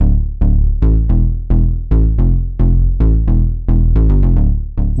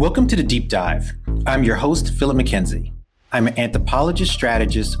Welcome to The Deep Dive. I'm your host, Philip McKenzie. I'm an anthropologist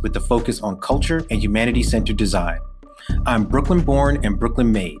strategist with a focus on culture and humanity-centered design. I'm Brooklyn-born and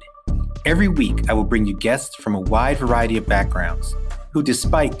Brooklyn-made. Every week, I will bring you guests from a wide variety of backgrounds who,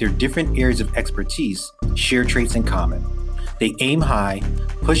 despite their different areas of expertise, share traits in common. They aim high,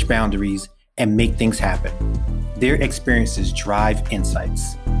 push boundaries, and make things happen. Their experiences drive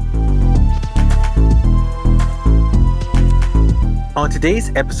insights. On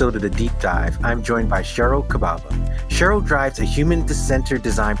today's episode of The Deep Dive, I'm joined by Sheryl Cababa. Sheryl drives a human-centered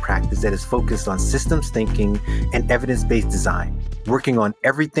design practice that is focused on systems thinking and evidence-based design, working on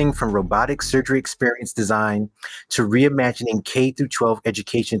everything from robotic surgery experience design to reimagining K-12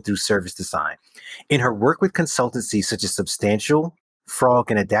 education through service design. In her work with consultancies such as Substantial, Frog,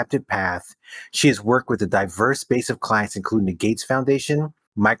 and Adaptive Path, she has worked with a diverse base of clients including the Gates Foundation,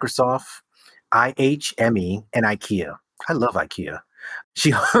 Microsoft, IHME, and IKEA. I love IKEA.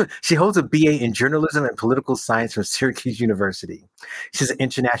 She holds a BA in journalism and political science from Syracuse University. She's an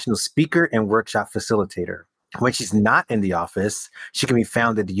international speaker and workshop facilitator. When she's not in the office, she can be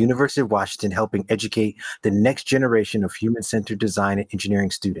found at the University of Washington helping educate the next generation of human-centered design and engineering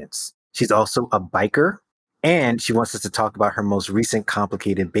students. She's also a biker, and she wants us to talk about her most recent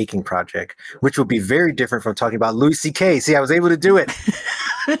complicated baking project, which will be very different from talking about Louis C.K. See, I was able to do it.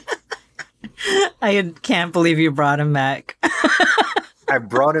 I can't believe you brought him back. I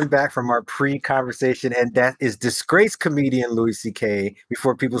brought him back from our pre-conversation, and that is disgraced comedian Louis C.K.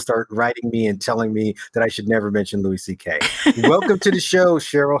 before people start writing me and telling me that I should never mention Louis C.K. Welcome to the show,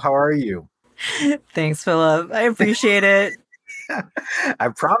 Sheryl. How are you? Thanks, Philip. I appreciate it. I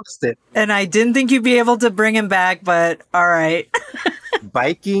promised it. And I didn't think you'd be able to bring him back, but all right.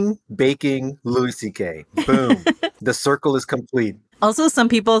 Biking, baking, Louis C.K. Boom. The circle is complete. Also, some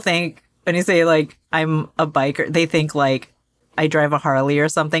people think when you say like, I'm a biker, they think like I drive a Harley or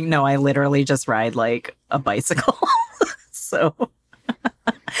something. No, I literally just ride like a bicycle. So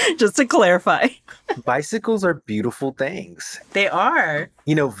just to clarify. Bicycles are beautiful things. They are.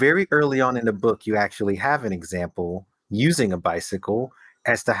 You know, very early on in the book, you actually have an example using a bicycle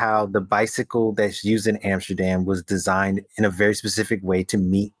as to how the bicycle that's used in Amsterdam was designed in a very specific way to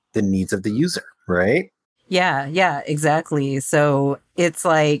meet the needs of the user, right? Yeah, exactly. So it's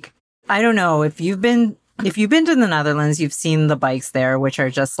like, I don't know, if you've been to the Netherlands, you've seen the bikes there, which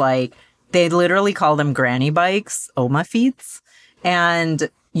are just like, they literally call them granny bikes, oma fiets. And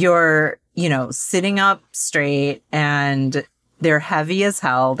you're, sitting up straight and they're heavy as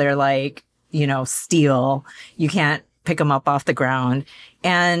hell. They're like, steel. You can't pick them up off the ground.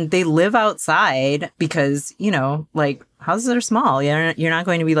 And they live outside because, like houses are small. You're not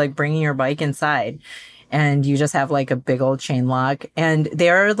going to be like bringing your bike inside. And you just have like a big old chain lock. And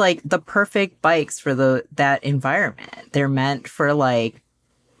they're like the perfect bikes for that environment. They're meant for like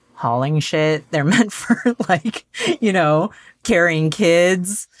hauling shit. They're meant for like, carrying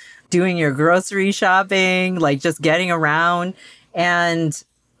kids, doing your grocery shopping, like just getting around. And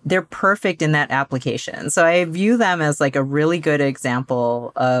they're perfect in that application. So I view them as like a really good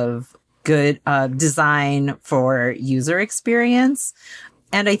example of good design for user experience.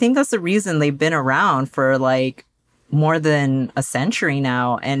 And I think that's the reason they've been around for like more than a century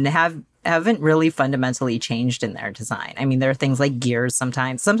now and haven't really fundamentally changed in their design. I mean, there are things like gears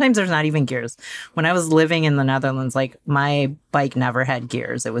sometimes. Sometimes there's not even gears. When I was living in the Netherlands, like my bike never had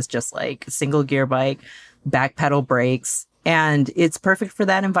gears. It was just like a single gear bike, back pedal brakes, and it's perfect for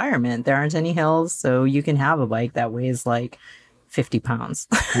that environment. There aren't any hills, so you can have a bike that weighs like 50 pounds.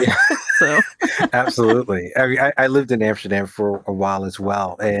 Yeah. So absolutely. I mean, I lived in Amsterdam for a while as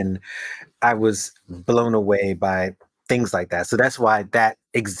well, and I was blown away by things like that. So that's why that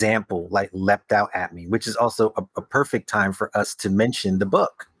example like leapt out at me, which is also a perfect time for us to mention the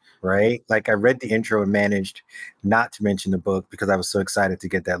book, right? Like I read the intro and managed not to mention the book because I was so excited to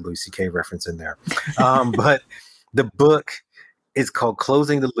get that Louis C.K. reference in there. But the book is called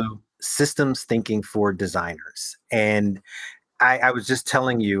Closing the Loop: Systems Thinking for Designers. And I was just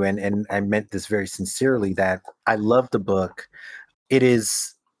telling you, and I meant this very sincerely, that I love the book. It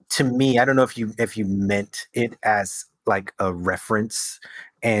is, to me, I don't know if you meant it as like a reference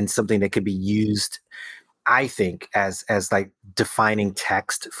and something that could be used, I think, as like defining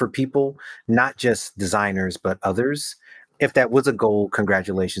text for people, not just designers, but others. If that was a goal,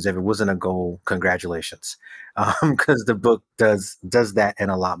 congratulations. If it wasn't a goal, congratulations. Because the book does that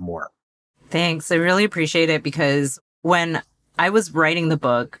and a lot more. Thanks. I really appreciate it because when I was writing the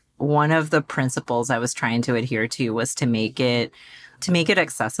book, one of the principles I was trying to adhere to was to make it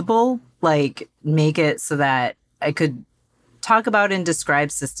accessible, like make it so that I could talk about and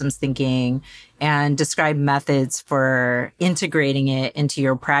describe systems thinking and describe methods for integrating it into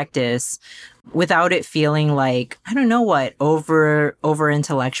your practice without it feeling like, I don't know what, over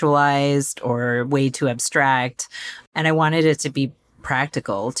intellectualized or way too abstract. And I wanted it to be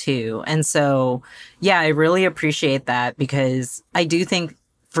practical too. And so, yeah, I really appreciate that, because I do think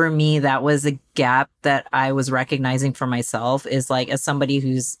for me, that was a gap that I was recognizing for myself, is like, as somebody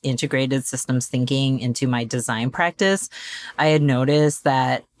who's integrated systems thinking into my design practice, I had noticed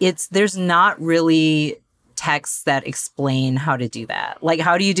that there's not really texts that explain how to do that. Like,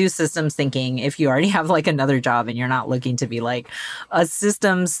 how do you do systems thinking if you already have like another job and you're not looking to be like a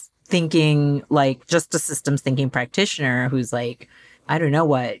systems thinking, like just a systems thinking practitioner who's like, I don't know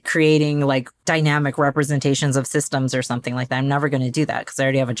what, creating like dynamic representations of systems or something like that. I'm never going to do that because I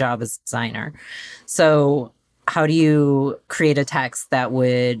already have a job as a designer. So how do you create a text that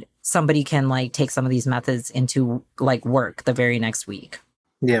somebody can like take some of these methods into like work the very next week?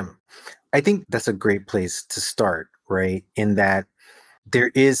 Yeah, I think that's a great place to start, right? In that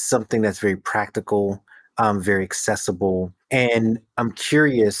there is something that's very practical, very accessible. And I'm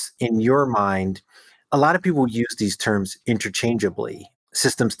curious, in your mind, a lot of people use these terms interchangeably: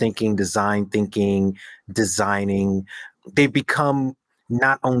 systems thinking, designing. They become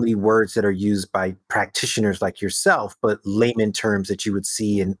not only words that are used by practitioners like yourself, but layman terms that you would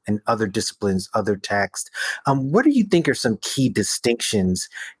see in other disciplines, other texts. What do you think are some key distinctions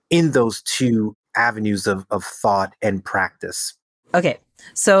in those two avenues of thought and practice? Okay.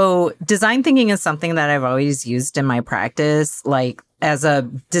 So design thinking is something that I've always used in my practice. Like, as a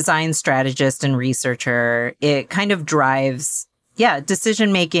design strategist and researcher, it kind of drives,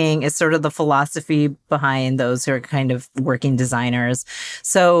 decision making is sort of the philosophy behind those who are kind of working designers.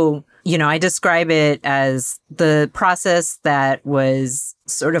 So, I describe it as the process that was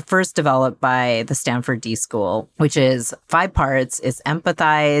sort of first developed by the Stanford D School, which is 5 parts. It's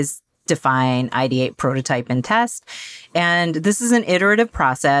empathize, define, ideate, prototype, and test. And this is an iterative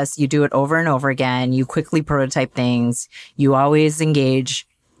process. You do it over and over again. You quickly prototype things. You always engage,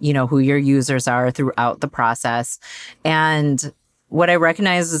 who your users are throughout the process. And what I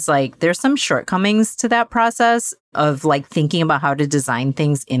recognize is like, there's some shortcomings to that process of like thinking about how to design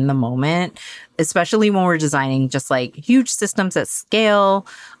things in the moment, especially when we're designing just like huge systems at scale.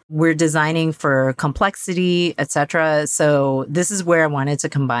 We're designing for complexity, etc. So this is where I wanted to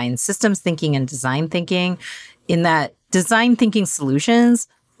combine systems thinking and design thinking, in that design thinking solutions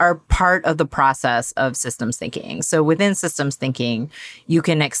are part of the process of systems thinking. So within systems thinking, you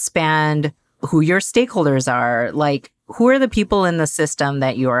can expand who your stakeholders are, like who are the people in the system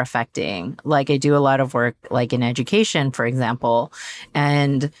that you're affecting. Like, I do a lot of work like in education, for example,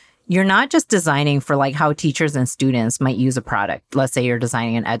 and you're not just designing for like how teachers and students might use a product. Let's say you're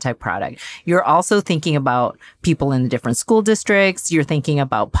designing an ed tech product. You're also thinking about people in the different school districts. You're thinking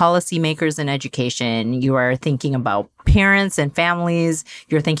about policymakers in education. You are thinking about parents and families.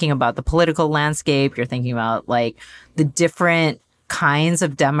 You're thinking about the political landscape. You're thinking about like the different kinds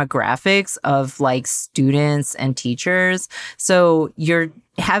of demographics of like students and teachers. So you're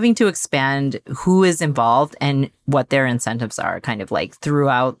having to expand who is involved and what their incentives are kind of like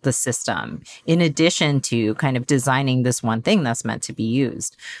throughout the system, in addition to kind of designing this one thing that's meant to be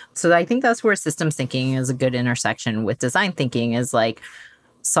used. So I think that's where systems thinking is a good intersection with design thinking, is like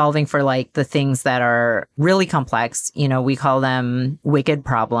solving for like the things that are really complex. We call them wicked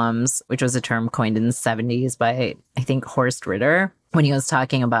problems, which was a term coined in the 70s by, I think, Horst Ritter, when he was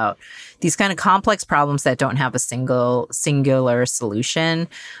talking about these kind of complex problems that don't have a singular solution,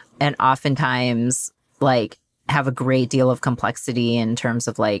 and oftentimes like have a great deal of complexity in terms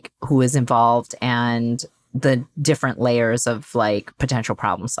of like who is involved and the different layers of like potential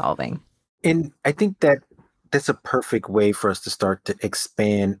problem solving. And I think that's a perfect way for us to start to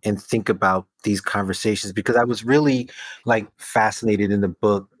expand and think about these conversations, because I was really like fascinated in the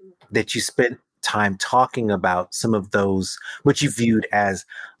book that you spent time talking about some of those, what you viewed as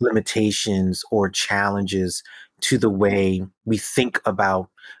limitations or challenges to the way we think about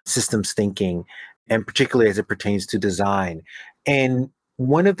systems thinking, and particularly as it pertains to design. And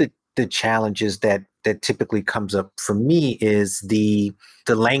one of the challenges that typically comes up for me is the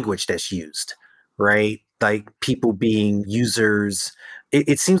language that's used, right? Like people being users.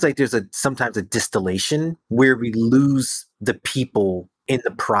 It seems like there's sometimes a distillation where we lose the people in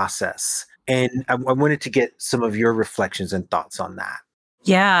the process. And I wanted to get some of your reflections and thoughts on that.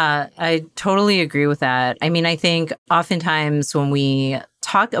 Yeah, I totally agree with that. I mean, I think oftentimes when we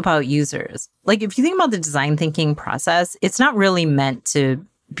talk about users, like if you think about the design thinking process, it's not really meant to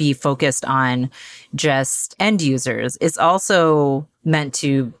be focused on just end users. It's also meant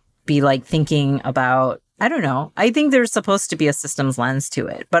to be like thinking about I don't know. I think there's supposed to be a systems lens to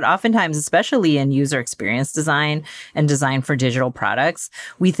it. But oftentimes, especially in user experience design and design for digital products,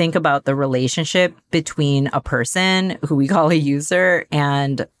 we think about the relationship between a person who we call a user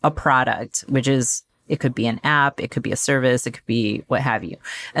and a product, which is, it could be an app, it could be a service, it could be what have you.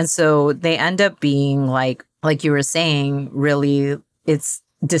 And so they end up being like you were saying, really, it's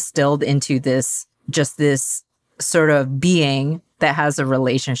distilled into this sort of being that has a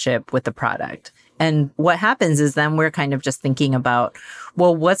relationship with the product. And what happens is then we're kind of just thinking about,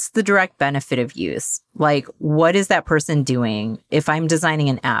 well, what's the direct benefit of use? Like, what is that person doing? If I'm designing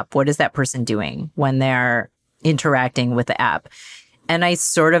an app, what is that person doing when they're interacting with the app? And I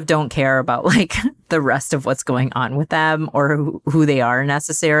sort of don't care about like the rest of what's going on with them or who they are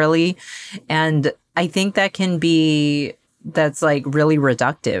necessarily. And I think that's like really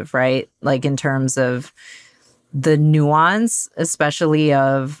reductive, right? Like in terms of the nuance, especially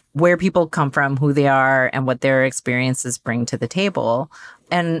of where people come from, who they are, and what their experiences bring to the table.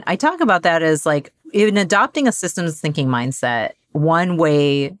 And I talk about that as like in adopting a systems thinking mindset, one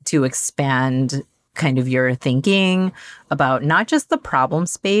way to expand kind of your thinking about not just the problem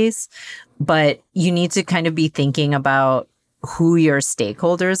space, but you need to kind of be thinking about who your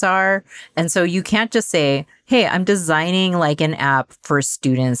stakeholders are. And so you can't just say, hey, I'm designing like an app for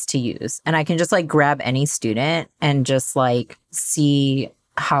students to use. And I can just like grab any student and just like see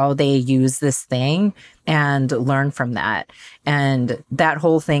how they use this thing and learn from that. And that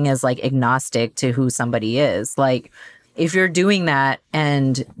whole thing is like agnostic to who somebody is. Like if you're doing that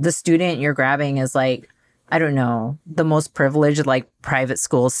and the student you're grabbing is like, I don't know, the most privileged like private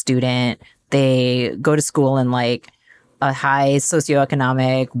school student, they go to school in like a high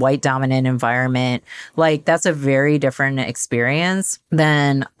socioeconomic, white dominant environment, like that's a very different experience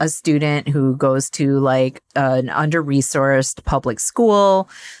than a student who goes to like an under-resourced public school.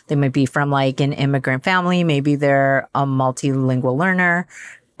 They might be from like an immigrant family. Maybe they're a multilingual learner.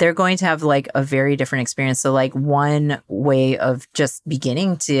 They're going to have like a very different experience. So like one way of just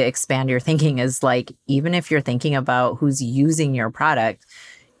beginning to expand your thinking is like, even if you're thinking about who's using your product,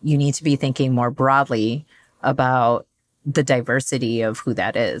 you need to be thinking more broadly about the diversity of who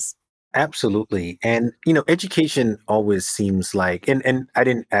that is. Absolutely. And, education always seems like, and I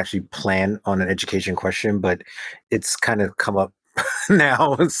didn't actually plan on an education question, but it's kind of come up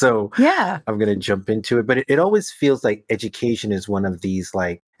now. So Yeah. I'm going to jump into it. But it always feels like education is one of these,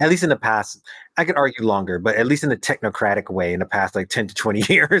 like, at least in the past, I could argue longer, but at least in a technocratic way, in the past, like 10 to 20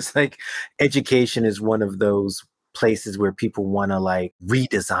 years, like education is one of those places where people want to like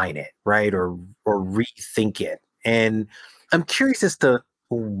redesign it, right? Or rethink it. And I'm curious as to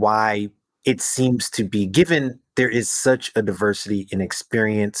why it seems to be, given there is such a diversity in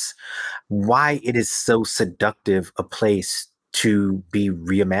experience, why it is so seductive a place to be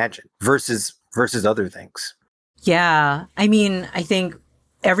reimagined versus other things. Yeah. I mean, I think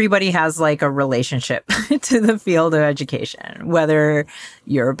everybody has like a relationship to the field of education, whether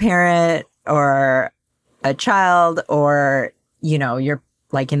you're a parent or a child or, you're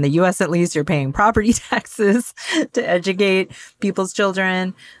like in the US, at least, you're paying property taxes to educate people's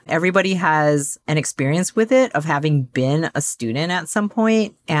children. Everybody has an experience with it of having been a student at some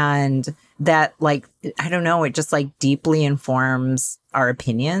point. And that, like, I don't know, it just like deeply informs our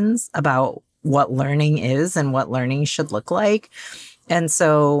opinions about what learning is and what learning should look like. And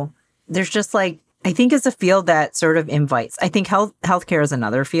so there's just like, I think it's a field that sort of invites, I think healthcare is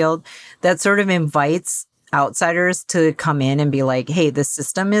another field that sort of invites outsiders to come in and be like, hey, this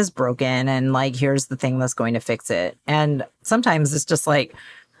system is broken and like, here's the thing that's going to fix it. And sometimes it's just like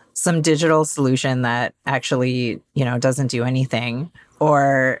some digital solution that actually, doesn't do anything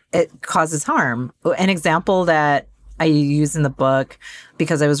or it causes harm. An example that I use in the book,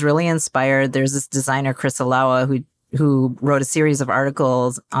 because I was really inspired, there's this designer, Chris Alawa, who wrote a series of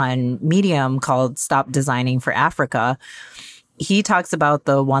articles on Medium called Stop Designing for Africa. He talks about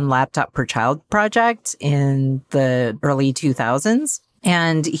the One Laptop Per Child project in the early 2000s.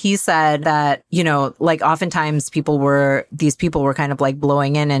 And he said that, like oftentimes these people were kind of like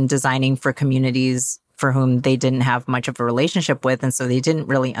blowing in and designing for communities for whom they didn't have much of a relationship with. And so they didn't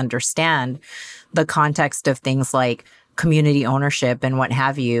really understand the context of things like community ownership and what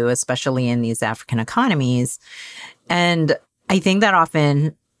have you, especially in these African economies. And I think that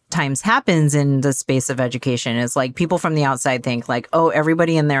often times happens in the space of education is like people from the outside think like, oh,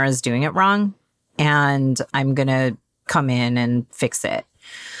 everybody in there is doing it wrong and I'm going to come in and fix it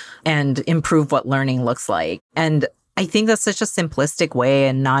and improve what learning looks like. And I think that's such a simplistic way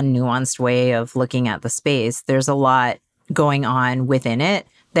and non-nuanced way of looking at the space. There's a lot going on within it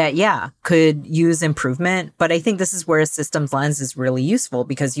that, yeah, could use improvement. But I think this is where a systems lens is really useful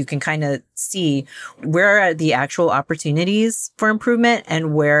because you can kind of see where are the actual opportunities for improvement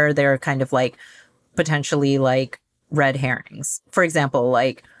and where they're kind of like potentially like red herrings. For example,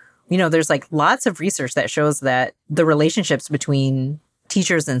 like, there's like lots of research that shows that the relationships between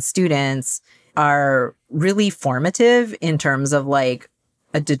teachers and students are really formative in terms of like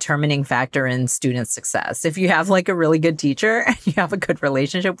a determining factor in student success. If you have like a really good teacher and you have a good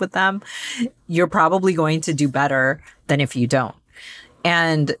relationship with them, you're probably going to do better than if you don't.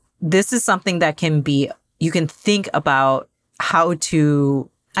 And this is something that you can think about how to,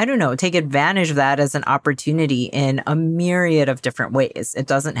 I don't know, take advantage of that as an opportunity in a myriad of different ways. It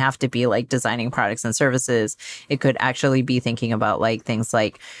doesn't have to be like designing products and services. It could actually be thinking about like things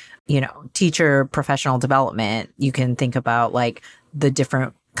like, teacher professional development. You can think about like the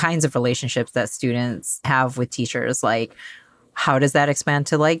different kinds of relationships that students have with teachers. Like, how does that expand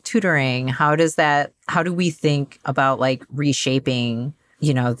to like tutoring? How do we think about like reshaping,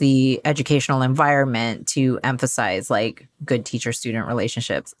 the educational environment to emphasize like good teacher-student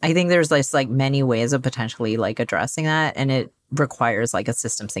relationships? I think there's like many ways of potentially like addressing that, and it requires like a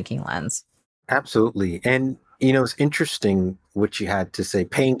systems thinking lens. Absolutely. And, it's interesting what you had to say.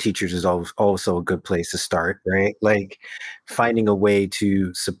 Paying teachers is also a good place to start, right? Like finding a way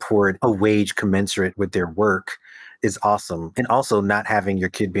to support a wage commensurate with their work is awesome. And also not having your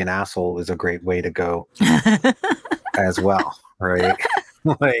kid be an asshole is a great way to go as well, right?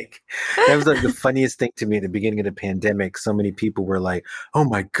 Like that was like the funniest thing to me at the beginning of the pandemic. So many people were like, "Oh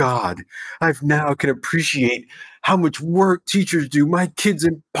my God, I've now can appreciate how much work teachers do. My kid's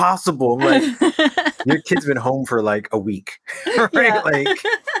impossible." I'm like, your kid's been home for like a week, right? Yeah.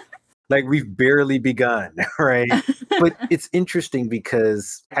 Like we've barely begun, right? But it's interesting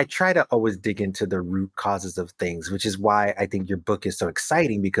because I try to always dig into the root causes of things, which is why I think your book is so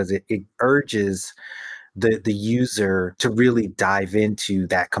exciting because it urges the user to really dive into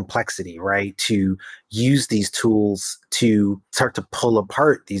that complexity, right? To use these tools to start to pull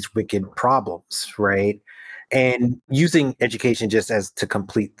apart these wicked problems, right? And using education just as to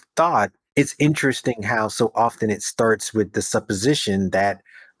complete the thought, it's interesting how so often it starts with the supposition that,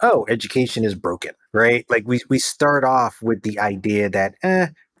 oh, education is broken, right? Like we start off with the idea that,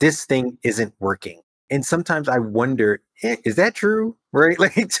 this thing isn't working. And sometimes I wonder, is that true? Right?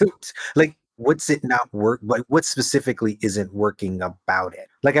 Like what's it not work? Like what specifically isn't working about it?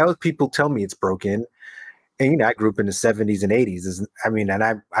 Like I was people tell me it's broken. And I grew up in the 70s and 80s.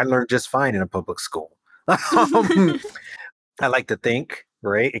 And I learned just fine in a public school. Um, I like to think,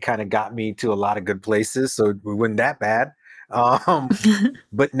 right? It kind of got me to a lot of good places, so we wasn't that bad. Um,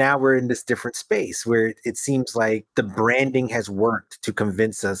 but now we're in this different space where it seems like the branding has worked to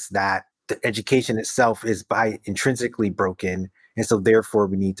convince us that the education itself is by intrinsically broken, and so therefore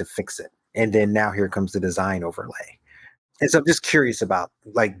we need to fix it. And then now here comes the design overlay. And so I'm just curious about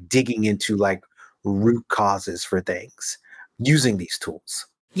like digging into like root causes for things using these tools.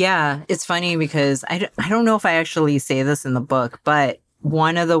 Yeah, it's funny because I don't know if I actually say this in the book, but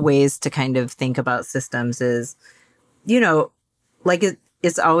one of the ways to kind of think about systems is, like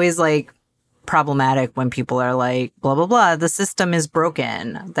it's always like problematic when people are like, blah, blah, blah, the system is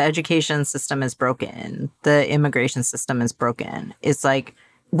broken. The education system is broken. The immigration system is broken. It's like,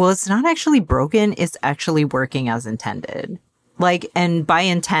 well, it's not actually broken. It's actually working as intended. Like, and by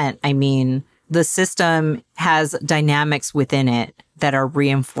intent, I mean, the system has dynamics within it that are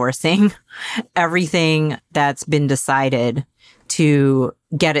reinforcing everything that's been decided to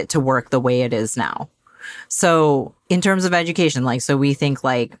get it to work the way it is now. So in terms of education, like, so we think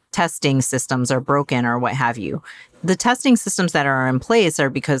like testing systems are broken or what have you. The testing systems that are in place are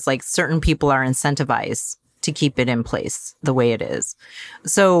because like certain people are incentivized to keep it in place the way it is.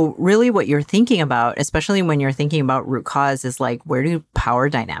 So really what you're thinking about, especially when you're thinking about root cause, is like, where do power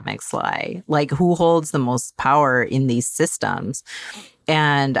dynamics lie? Like who holds the most power in these systems?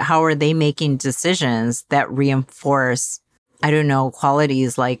 And how are they making decisions that reinforce, I don't know,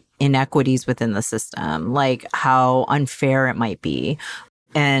 qualities like inequities within the system, like how unfair it might be,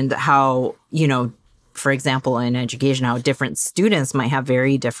 and how, for example, in education, how different students might have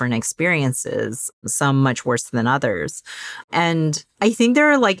very different experiences, some much worse than others. And I think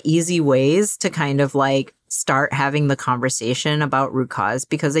there are like easy ways to kind of like start having the conversation about root cause,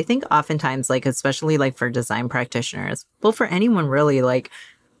 because I think oftentimes, like, especially like for design practitioners, well, for anyone really, like,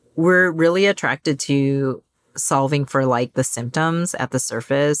 we're really attracted to solving for like the symptoms at the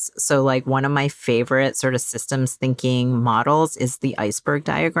surface. So like one of my favorite sort of systems thinking models is the iceberg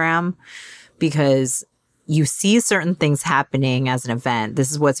diagram, because you see certain things happening as an event.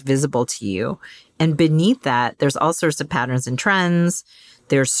 This is what's visible to you. And beneath that, there's all sorts of patterns and trends.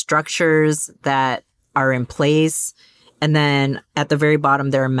 there's structures that are in place. And then at the very bottom,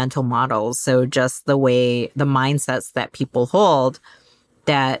 there are mental models. So just the way the mindsets that people hold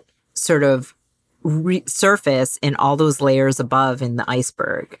that sort of surface in all those layers above in the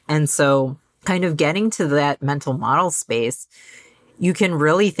iceberg. And so kind of getting to that mental model space, you can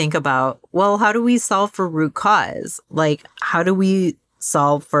really think about, well, how do we solve for root cause? Like, how do we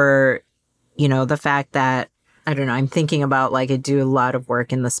solve for, the fact that, I don't know, I'm thinking about like I do a lot of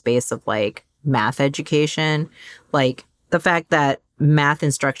work in the space of like math education, like the fact that math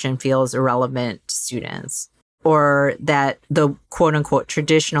instruction feels irrelevant to students, or that the quote unquote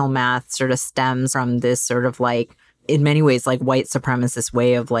traditional math sort of stems from this sort of like, in many ways, like white supremacist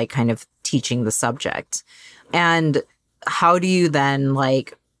way of like kind of teaching the subject. And how do you then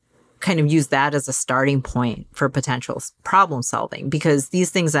like kind of use that as a starting point for potential problem solving? Because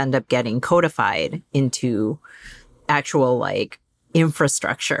these things end up getting codified into actual like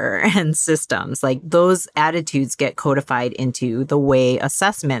infrastructure and systems. Like those attitudes get codified into the way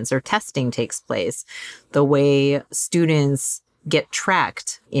assessments or testing takes place, the way students get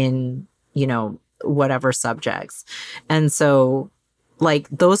tracked in, whatever subjects. And so like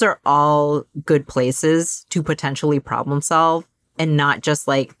those are all good places to potentially problem solve, and not just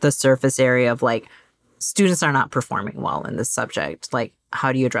like the surface area of like students are not performing well in this subject. Like,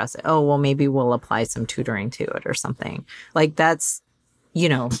 how do you address it? Oh, well, maybe we'll apply some tutoring to it or something. Like that's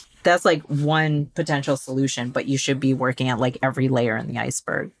like one potential solution, but you should be working at like every layer in the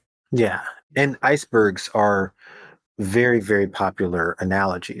iceberg. Yeah. And icebergs are very, very popular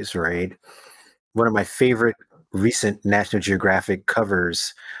analogies, right? One of my favorite recent National Geographic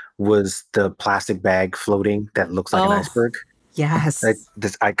covers was the plastic bag floating that looks like an iceberg. Yes.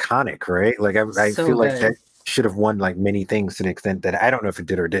 That's iconic, right? Like I So feel like good. that should have won like many things to the extent that I don't know if it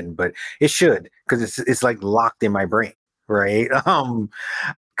did or didn't, but it should, because it's like locked in my brain, right?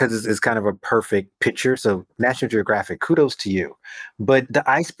 Because it's kind of a perfect picture. So National Geographic, kudos to you. But the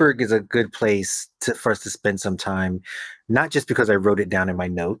iceberg is a good place for us to spend some time, not just because I wrote it down in my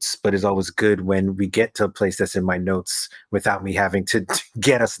notes, but it's always good when we get to a place that's in my notes without me having to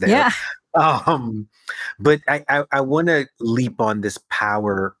get us there. Yeah. But I want to leap on this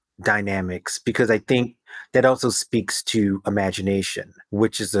power dynamics because I think that also speaks to imagination,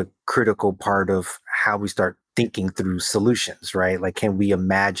 which is a critical part of how we start thinking through solutions, right? Like, can we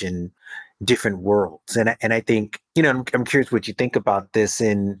imagine different worlds? And I think, I'm curious what you think about this.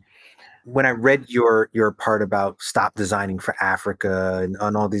 And when I read your part about stop designing for Africa and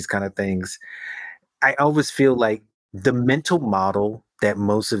on all these kind of things, I always feel like the mental model that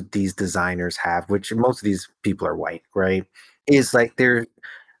most of these designers have, which most of these people are white, right, is like they're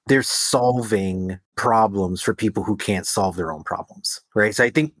solving problems for people who can't solve their own problems, right? So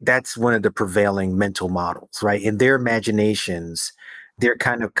I think that's one of the prevailing mental models, right? In their imaginations, they're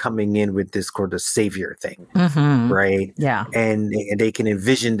kind of coming in with this sort of savior thing, right? Yeah. And they can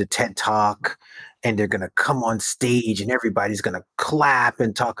envision the TED Talk, and they're going to come on stage and everybody's going to clap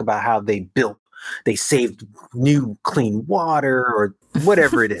and talk about how they saved new clean water or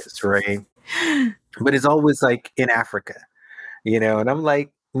whatever it is, right? But it's always like in Africa, and I'm like,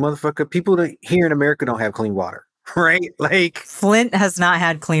 motherfucker, people here in America don't have clean water, right? Like Flint has not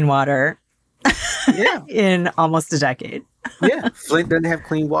had clean water yeah, in almost a decade. yeah. Flint doesn't have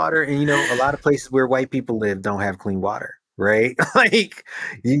clean water. And, a lot of places where white people live don't have clean water, right? Like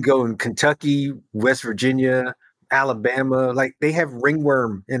you can go in Kentucky, West Virginia, Alabama, like they have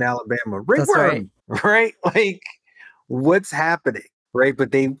ringworm in Alabama. That's right. Ringworm, right? Like what's happening, right?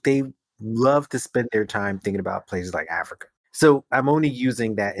 But they love to spend their time thinking about places like Africa. So I'm only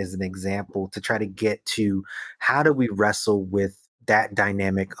using that as an example to try to get to how do we wrestle with that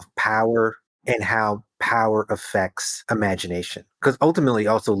dynamic of power and how power affects imagination, because ultimately it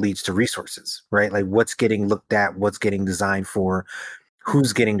also leads to resources, right? Like what's getting looked at, what's getting designed for,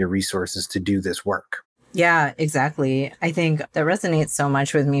 who's getting the resources to do this work. Yeah, exactly. I think that resonates so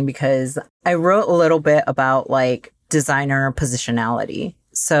much with me because I wrote a little bit about like designer positionality.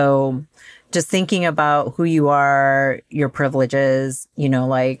 So just thinking about who you are, your privileges,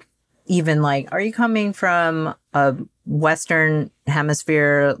 like even like, are you coming from a Western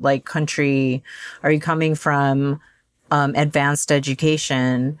hemisphere like country? Are you coming from advanced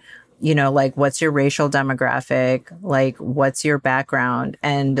education? Like what's your racial demographic? Like what's your background?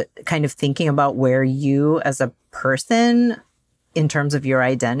 And kind of thinking about where you as a person in terms of your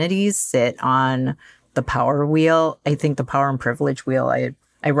identities sit on the power wheel. I think the power and privilege wheel,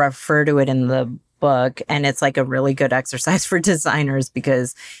 I refer to it in the book, and it's like a really good exercise for designers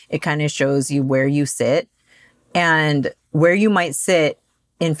because it kind of shows you where you sit and where you might sit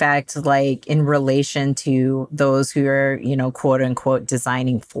in fact, like in relation to those who are, quote unquote,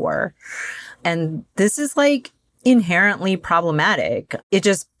 designing for. And this is like inherently problematic. It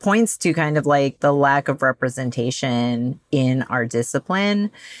just points to kind of like the lack of representation in our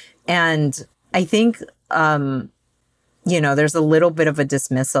discipline. And I think, there's a little bit of a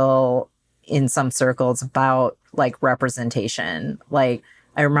dismissal in some circles about like representation. Like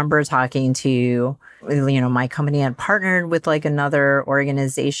I remember talking to, my company had partnered with like another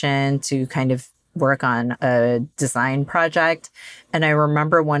organization to kind of work on a design project. And I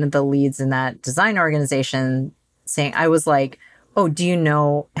remember one of the leads in that design organization saying, I was like, oh,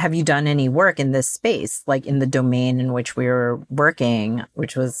 have you done any work in this space, like in the domain in which we were working,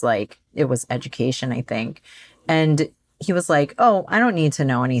 which was like, it was education, I think. And he was like, oh, I don't need to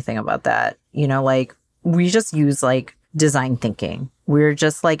know anything about that. Like we just use like design thinking. We're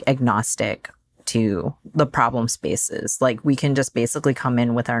just like agnostic to the problem spaces. Like we can just basically come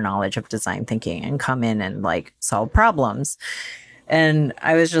in with our knowledge of design thinking and come in and like solve problems. And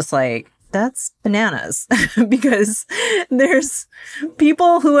I was just like, that's bananas because there's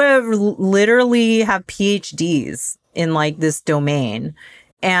people who have literally have PhDs in like this domain.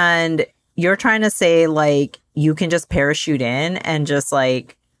 And you're trying to say like, you can just parachute in and just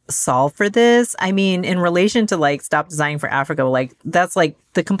like solve for this. I mean, in relation to like Stop Designing for Africa, like that's like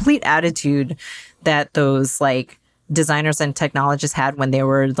the complete attitude that those like designers and technologists had when they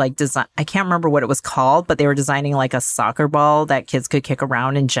were like I can't remember what it was called, but they were designing like a soccer ball that kids could kick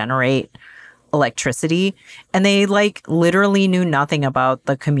around and generate electricity. And they like literally knew nothing about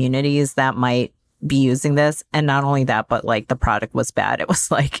the communities that might be using this. And not only that, but like the product was bad. It was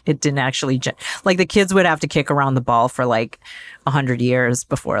like, it didn't actually, like the kids would have to kick around the ball for like 100 years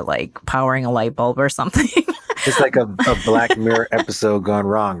before like powering a light bulb or something. It's like a Black Mirror episode gone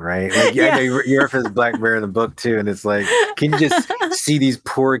wrong, right? Like, yeah. I know you reference Black Mirror in the book too, and it's like, can you just see these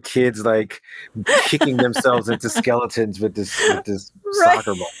poor kids like kicking themselves into skeletons with this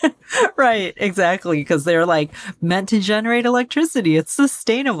soccer ball? Right, exactly, because they're like meant to generate electricity. It's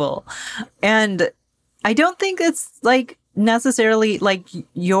sustainable, and I don't think it's like necessarily like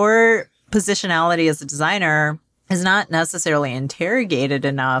your positionality as a designer is not necessarily interrogated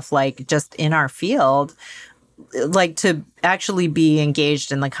enough, like just in our field, like to actually be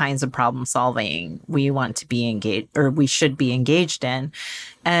engaged in the kinds of problem solving we want to be engaged or we should be engaged in.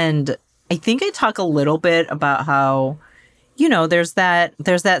 And I think I talk a little bit about how, there's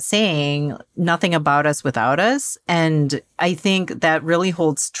that saying, nothing about us without us. And I think that really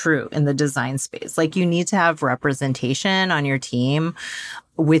holds true in the design space. Like you need to have representation on your team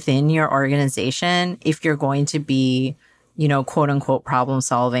within your organization if you're going to be, quote unquote, problem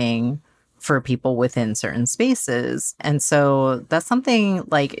solving for people within certain spaces. And so that's something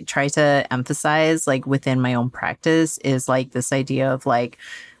like I try to emphasize like within my own practice is like this idea of like,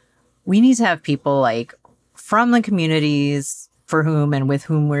 we need to have people like from the communities for whom and with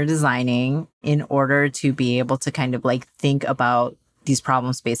whom we're designing in order to be able to kind of like think about these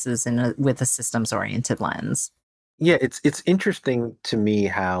problem spaces with a systems oriented lens. Yeah, it's interesting to me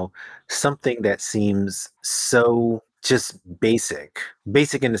how something that seems so just basic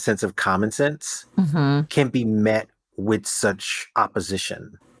in the sense of common sense, can be met with such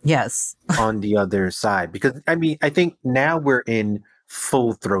opposition. Yes. On the other side. Because I mean, I think now we're in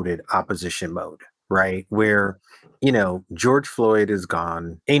full-throated opposition mode, right? Where, George Floyd is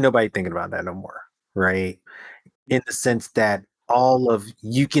gone. Ain't nobody thinking about that no more, right? In the sense that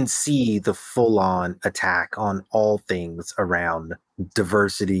you can see the full-on attack on all things around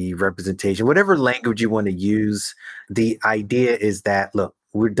diversity, representation, whatever language you want to use. The idea is that, look,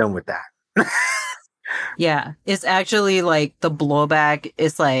 we're done with that. Yeah, it's actually like the blowback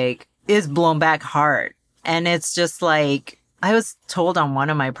is blown back hard. And it's just like, I was told on one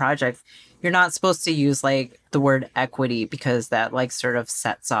of my projects, you're not supposed to use like the word equity because that like sort of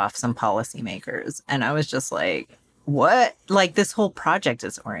sets off some policymakers. And I was just like, what? Like this whole project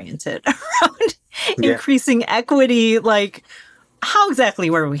is oriented around increasing equity. Like how exactly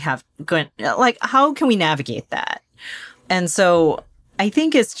were we going, like how can we navigate that? And so I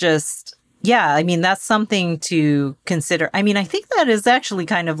think it's just, yeah, I mean, that's something to consider. I mean, I think that is actually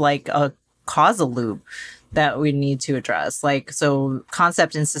kind of like a causal loop that we need to address. Like, so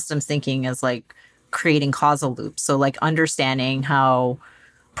concept and systems thinking is like creating causal loops. So like understanding how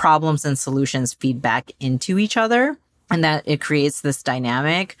problems and solutions feed back into each other and that it creates this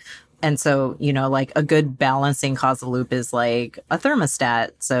dynamic. And so, like a good balancing causal loop is like a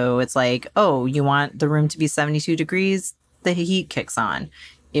thermostat. So it's like, oh, you want the room to be 72 degrees, the heat kicks on.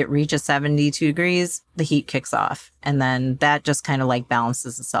 It reaches 72 degrees, the heat kicks off. And then that just kind of like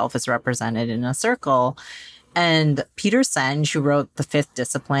balances itself as represented in a circle. And Peter Senge, who wrote The Fifth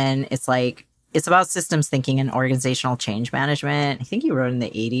Discipline, it's about systems thinking and organizational change management. I think he wrote in the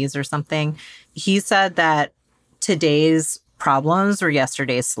 80s or something. He said that today's problems were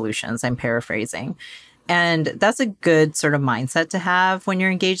yesterday's solutions. I'm paraphrasing. And that's a good sort of mindset to have when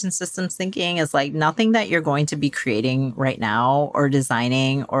you're engaged in systems thinking, is like nothing that you're going to be creating right now or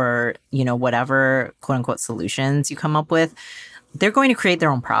designing or, whatever quote unquote solutions you come up with, they're going to create their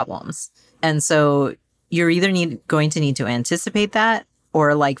own problems. And so you're either going to need to anticipate that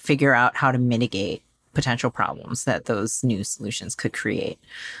or like figure out how to mitigate potential problems that those new solutions could create.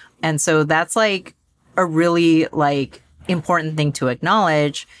 And so that's like a really like important thing to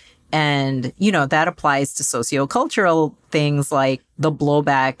acknowledge. And, that applies to sociocultural things like the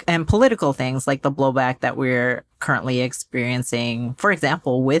blowback and political things like the blowback that we're currently experiencing, for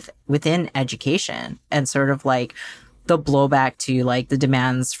example, within education and sort of like the blowback to like the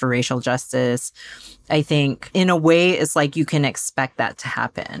demands for racial justice. I think in a way, it's like you can expect that to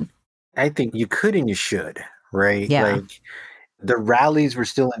happen. I think you could and you should, right? Yeah. Like the rallies were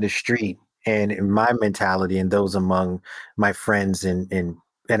still in the street. And in my mentality and those among my friends in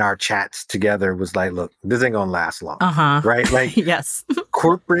our chats together was like, look, this ain't gonna last long. Right? Like yes.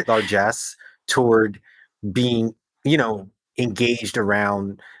 corporate largesse toward being, engaged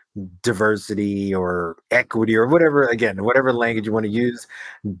around diversity or equity or whatever, again, whatever language you want to use,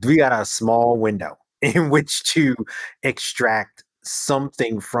 we got a small window in which to extract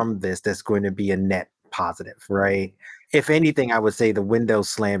something from this that's going to be a net positive, right? If anything, I would say the window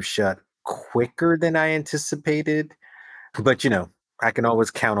slammed shut quicker than I anticipated, but I can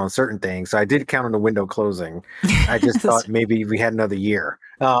always count on certain things. So I did count on the window closing. I just thought maybe we had another year.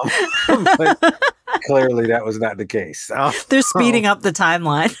 But clearly that was not the case. They're speeding up the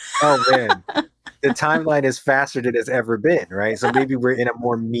timeline. Oh, man. The timeline is faster than it's ever been, right? So maybe we're in a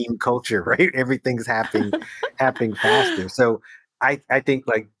more meme culture, right? Everything's happening faster. So I think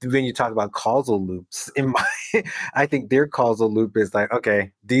like when you talk about causal loops, I think their causal loop is like,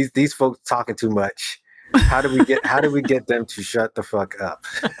 okay, these folks talking too much. How do we get them to shut the fuck up?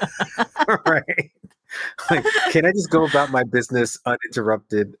 Right? Like, can I just go about my business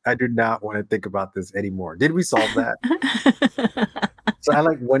uninterrupted? I do not want to think about this anymore. Did we solve that? So I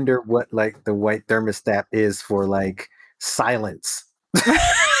like wonder what like the white thermostat is for like silence.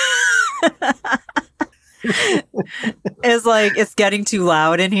 It's like it's getting too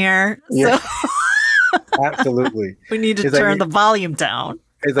loud in here. Yeah. So Absolutely. We need to turn the volume down.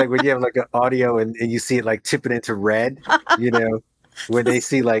 It's like when you have like an audio and you see it like tipping into red, when they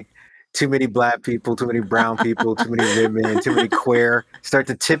see like too many black people, too many brown people, too many women, too many queer start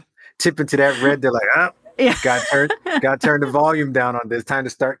to tip into that red. They're like, yeah. got to turn the volume down on this. Time to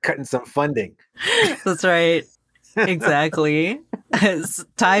start cutting some funding. That's right. Exactly. It's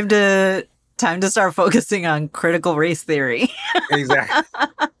time to start focusing on critical race theory. Exactly.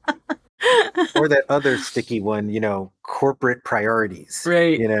 Or that other sticky one, corporate priorities.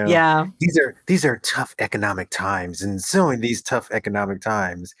 Right. Yeah. These are tough economic times. And so in these tough economic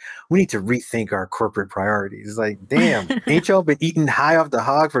times, we need to rethink our corporate priorities. Like, damn, ain't y'all been eating high off the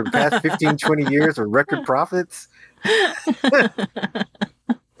hog for the past 15, 20 years with record profits?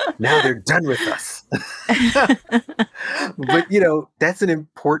 Now they're done with us. But, that's an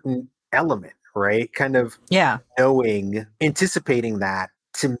important element, right? Kind of anticipating that,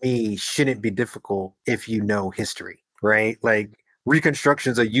 to me, shouldn't be difficult if you know history, right? Like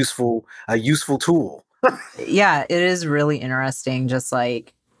reconstruction is a useful tool. Yeah, it is really interesting. Just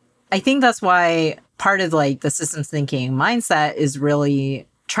like, I think that's why part of like the systems thinking mindset is really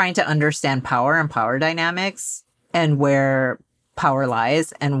trying to understand power and power dynamics and where power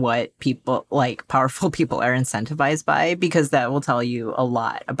lies and what people like powerful people are incentivized by, because that will tell you a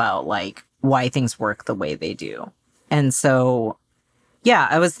lot about like why things work the way they do. And so yeah,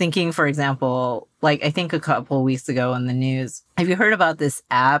 I was thinking, for example, like I think a couple of weeks ago in the news, have you heard about this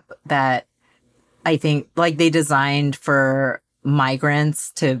app that I think like they designed for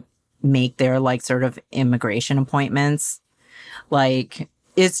migrants to make their like sort of immigration appointments? Like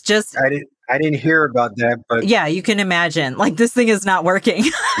it's just I didn't hear about that, but yeah, you can imagine like this thing is not working.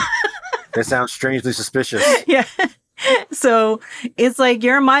 That sounds strangely suspicious. Yeah. So it's like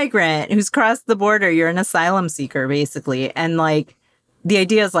you're a migrant who's crossed the border, you're an asylum seeker basically, and like the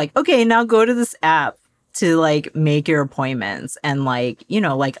idea is like, okay, now go to this app to like make your appointments, and like,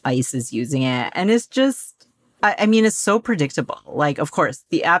 like ICE is using it. And it's just, I mean, it's so predictable. Like, of course,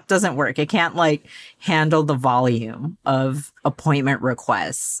 the app doesn't work. It can't like handle the volume of appointment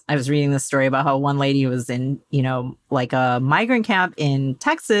requests. I was reading this story about how one lady was in, like a migrant camp in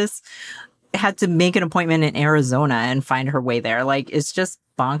Texas, had to make an appointment in Arizona and find her way there. Like, it's just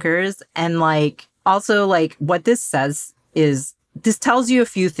bonkers. And like, Also, like what this says is this tells you a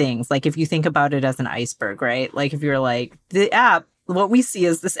few things. Like if you think about it as an iceberg, right? Like if you're like the app, what we see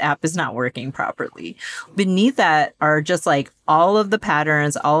is this app is not working properly. Beneath that are just like all of the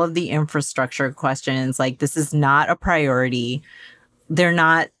patterns, all of the infrastructure questions. Like this is not a priority. They're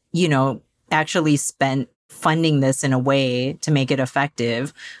not, actually spent funding this in a way to make it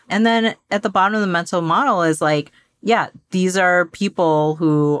effective. And then at the bottom of the mental model is like, yeah, these are people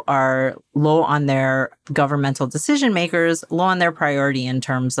who are low on their governmental decision makers, low on their priority in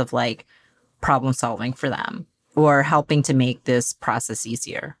terms of like problem solving for them or helping to make this process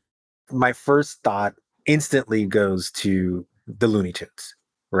easier. My first thought instantly goes to the Looney Tunes,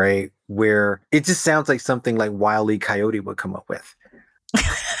 right? Where it just sounds like something like Wile E. Coyote would come up with.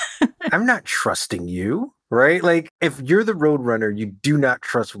 I'm not trusting you, right? Like if you're the roadrunner, you do not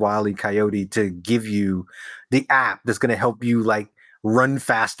trust Wile E. Coyote to give you the app that's going to help you like run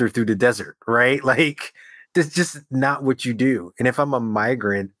faster through the desert, right? Like that's just not what you do. And if I'm a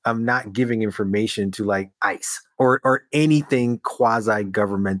migrant, I'm not giving information to like ICE or anything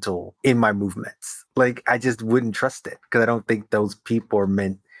quasi-governmental in my movements. Like I just wouldn't trust it because I don't think those people are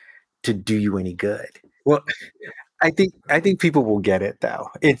meant to do you any good. Well, I think people will get it though.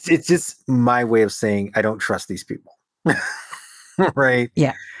 It's just my way of saying I don't trust these people. Right?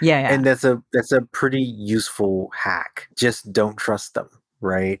 Yeah. Yeah. Yeah. And that's a pretty useful hack. Just don't trust them,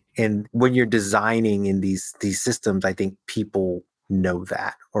 right? And when you're designing in these systems, I think people know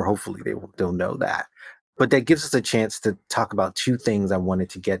that, or hopefully they'll know that. But that gives us a chance to talk about two things I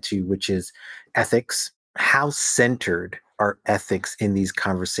wanted to get to, which is ethics. How centered are ethics in these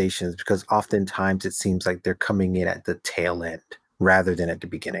conversations? Because oftentimes it seems like they're coming in at the tail end rather than at the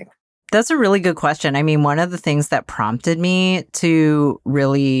beginning. That's a really good question. I mean, one of the things that prompted me to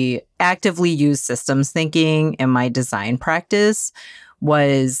really actively use systems thinking in my design practice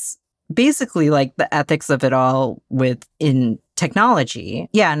was basically like the ethics of it all within technology.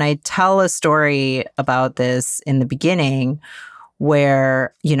 Yeah, and I tell a story about this in the beginning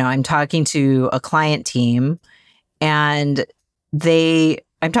where, I'm talking to a client team and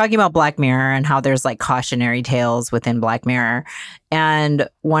I'm talking about Black Mirror and how there's like cautionary tales within Black Mirror. And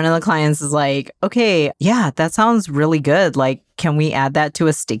one of the clients is like, okay, yeah, that sounds really good. Like, can we add that to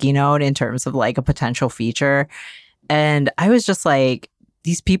a sticky note in terms of like a potential feature? And I was just like,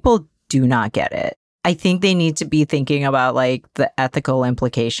 these people do not get it. I think they need to be thinking about like the ethical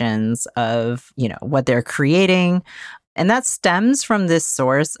implications of, what they're creating. And that stems from this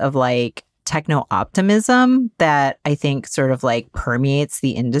source of like techno-optimism that I think sort of like permeates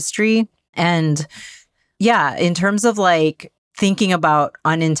the industry. And yeah, in terms of like thinking about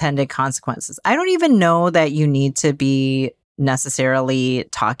unintended consequences, I don't even know that you need to be necessarily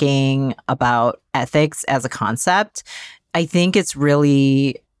talking about ethics as a concept. I think it's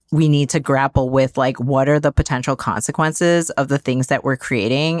really, we need to grapple with like, what are the potential consequences of the things that we're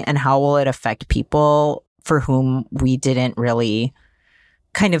creating and how will it affect people for whom we didn't really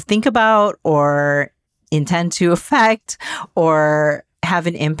kind of think about or intend to affect or have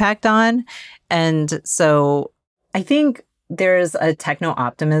an impact on. And so I think there's a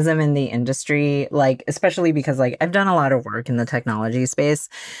techno-optimism in the industry, like, especially because like I've done a lot of work in the technology space.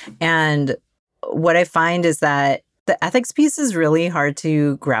 And what I find is that the ethics piece is really hard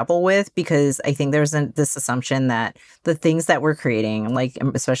to grapple with because I think there's this assumption that the things that we're creating, like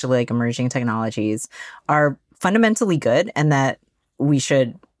especially like emerging technologies, are fundamentally good and that we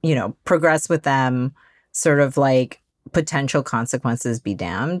should, progress with them, sort of like potential consequences be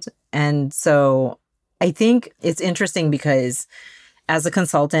damned. And so I think it's interesting because as a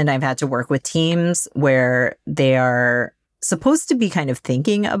consultant, I've had to work with teams where they are supposed to be kind of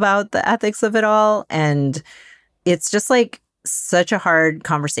thinking about the ethics of it all. And it's just like such a hard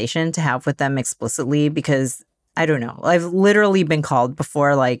conversation to have with them explicitly because I don't know. I've literally been called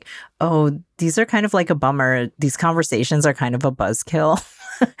before like, oh, these are kind of like a bummer. These conversations are kind of a buzzkill.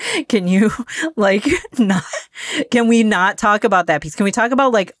 Can you like not, can we not talk about that piece? Can we talk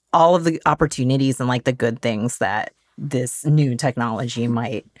about like all of the opportunities and like the good things that this new technology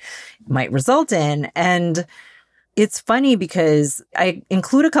might result in? And it's funny because I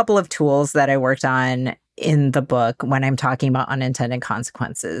include a couple of tools that I worked on in the book when I'm talking about unintended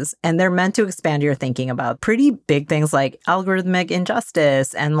consequences. And they're meant to expand your thinking about pretty big things like algorithmic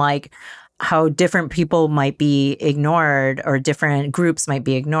injustice and like how different people might be ignored or different groups might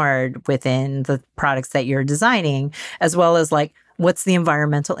be ignored within the products that you're designing, as well as like what's the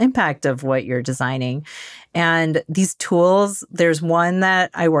environmental impact of what you're designing? And these tools, there's one that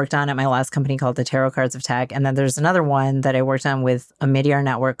I worked on at my last company called the Tarot Cards of Tech. And then there's another one that I worked on with a Midyar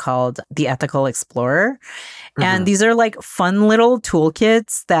network called the Ethical Explorer. And Mhm. these are like fun little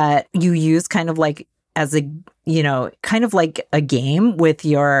toolkits that you use kind of like as a, kind of like a game with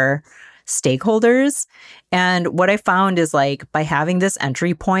your stakeholders. And what I found is like by having this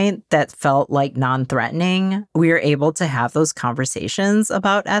entry point that felt like non-threatening, we were able to have those conversations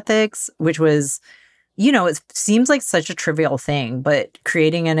about ethics, which was, it seems like such a trivial thing, but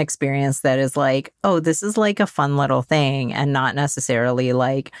creating an experience that is like, oh, this is like a fun little thing and not necessarily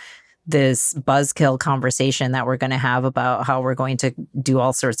like this buzzkill conversation that we're going to have about how we're going to do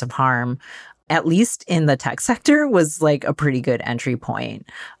all sorts of harm, at least in the tech sector, was like a pretty good entry point.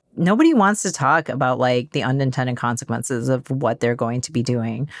 Nobody wants to talk about like the unintended consequences of what they're going to be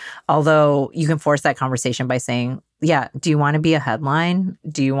doing. Although you can force that conversation by saying, yeah, do you want to be a headline?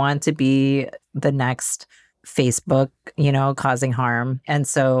 Do you want to be the next Facebook, causing harm? And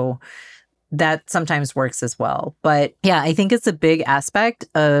so that sometimes works as well. But yeah, I think it's a big aspect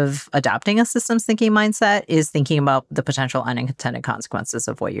of adopting a systems thinking mindset is thinking about the potential unintended consequences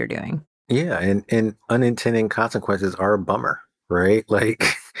of what you're doing. Yeah, and unintended consequences are a bummer, right? Like to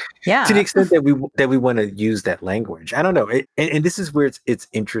the Yeah. extent that we want to use that language. I don't know. And this is where it's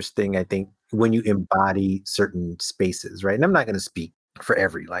interesting, I think, when you embody certain spaces, right? And I'm not going to speak for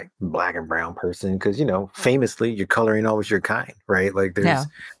every like black and brown person because famously your coloring always your kind, right? Like Yeah. there's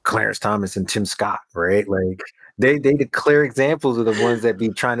Clarence Thomas and Tim Scott, right? Like they declare examples of the ones that be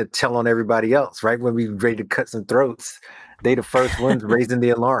trying to tell on everybody else, right? When we ready to cut some throats, they the first ones raising the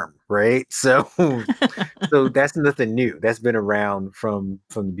alarm, right? So so that's nothing new. That's been around from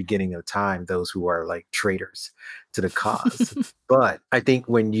the beginning of time, those who are like traitors to the cause. But I think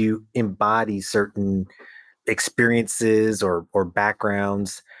when you embody certain experiences or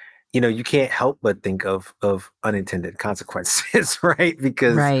backgrounds, you can't help but think of unintended consequences, right?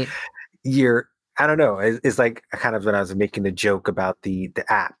 Because Right. you're I don't know. It's like kind of when I was making the joke about the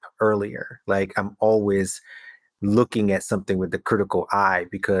app earlier. Like I'm always looking at something with the critical eye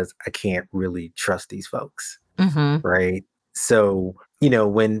because I can't really trust these folks, Hmm. right? So,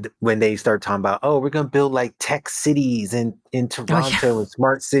 when they start talking about, oh, we're gonna build like tech cities in Oh, yeah. Toronto and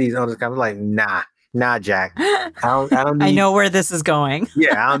smart cities, all this kind of like, nah, Jack. I don't I need know where this is going.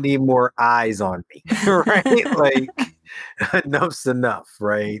 yeah, I don't need more eyes on me, right? Like enough's enough,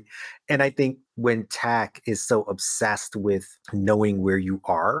 right? And I think when tech is so obsessed with knowing where you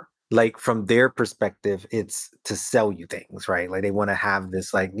are, like from their perspective, it's to sell you things, right? Like they want to have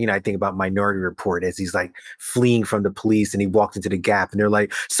this, like, I think about Minority Report as he's like fleeing from the police and he walks into the Gap and they're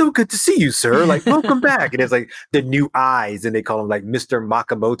like, so good to see you, sir. Like, welcome back. And it's like the new eyes, and they call him like Mr.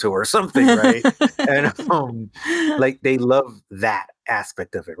 Makamoto or something, right? And like they love that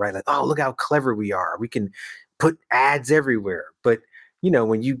aspect of it, right? Like, oh, look how clever we are. We can put ads everywhere. But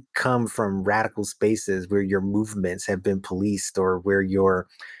when you come from radical spaces where your movements have been policed or where your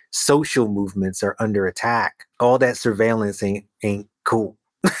social movements are under attack, all that surveillance ain't cool.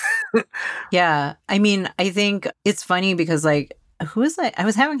 Yeah. I mean, I think it's funny because like who was I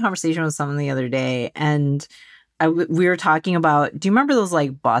was having a conversation with someone the other day and we were talking about, do you remember those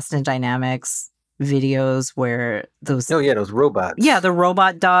like Boston Dynamics videos where those Oh yeah, those yeah, robots. the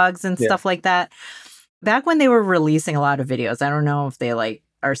robot dogs and Yeah. stuff like that. Back when they were releasing a lot of videos, I don't know if they like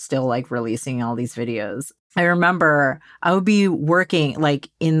are still like releasing all these videos. I remember I would be working like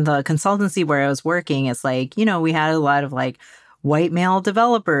in the consultancy where I was working. It's like, we had a lot of like white male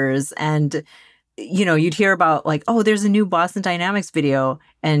developers and you'd hear about like, oh, there's a new Boston Dynamics video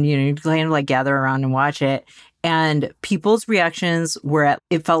and you'd kind of like gather around and watch it. And people's reactions were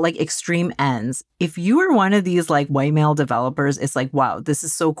it felt like extreme ends. If you were one of these like white male developers, it's like, wow, this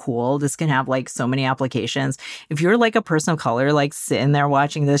is so cool. This can have like so many applications. If you're like a person of color, like sitting there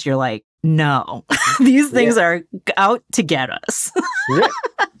watching this, you're like, no, these Yeah. things are out to get us. Yeah.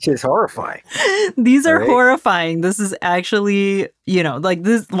 It's horrifying. These are Right. horrifying. This is actually, like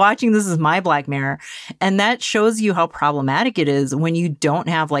this, watching this is my Black Mirror. And that shows you how problematic it is when you don't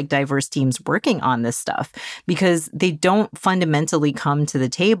have like diverse teams working on this stuff because they don't fundamentally come to the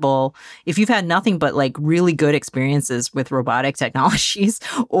table. If you've had nothing but like really good experiences with robotic technologies,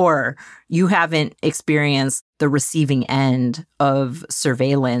 or you haven't experienced the receiving end of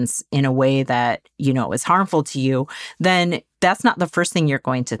surveillance in a way that, is harmful to you, then that's not the first thing you're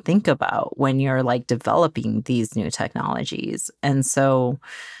going to think about when you're like developing these new technologies. And so,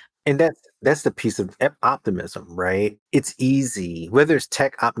 And that's the piece of optimism, right? It's easy, whether it's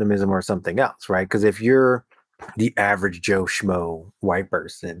tech optimism or something else, right? Because if you're the average Joe Schmo white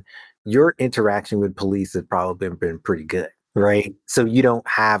person, your interaction with police has probably been pretty good, right? So you don't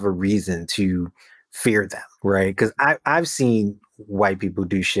have a reason to fear them, right? Because I've seen white people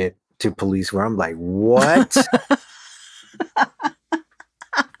do shit to police where I'm like, what?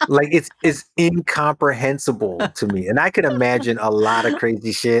 Like it's incomprehensible to me. And I can imagine a lot of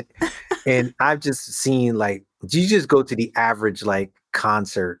crazy shit. And I've just seen like you just go to the average like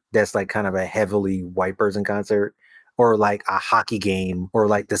concert that's like kind of a heavily white person concert or like a hockey game or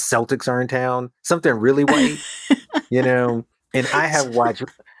like the Celtics are in town, something really white, you know. And I have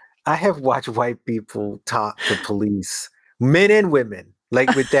watched white people talk to police, men and women,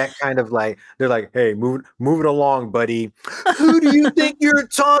 like with that kind of like, they're like, hey, move it along, buddy. Who do you think you're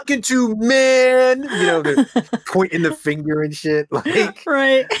talking to, man? They're pointing the finger and shit.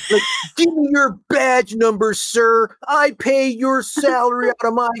 Right. Like, give me your badge number, sir. I pay your salary out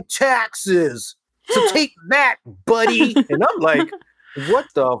of my taxes. So take that, buddy. And I'm like, what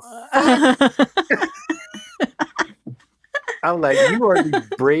the fuck? I'm like, you are the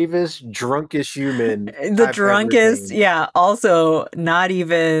bravest, drunkest human. The I've drunkest, ever seen. yeah, also not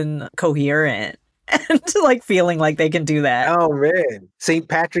even coherent and like feeling like they can do that. Oh man, St.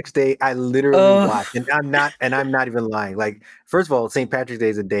 Patrick's Day. I literally Oh, watched, and I'm not even lying. Like, first of all, St. Patrick's Day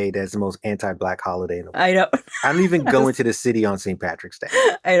is a day that's the most anti-black holiday in the world. I know. I don't even I go was, into the city on St. Patrick's Day.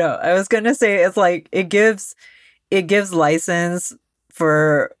 I know. I was gonna say it's like it gives license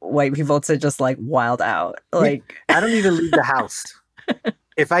for white people to just like wild out. Like I don't even leave the house.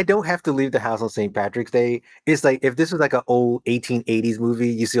 If I don't have to leave the house on St. Patrick's Day, it's like if this was like an old 1880s movie,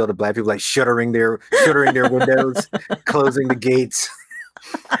 you see all the black people like shuttering their windows, closing the gates.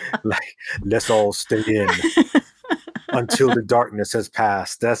 Like, let's all stay in until the darkness has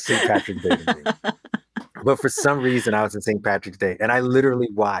passed. That's St. Patrick's Day to me. But for some reason, I was in St. Patrick's Day and I literally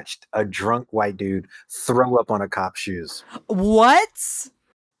watched a drunk white dude throw up on a cop's shoes. what?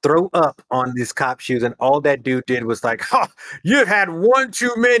 Throw up on these cop shoes, and all that dude did was like, "Ha, you had one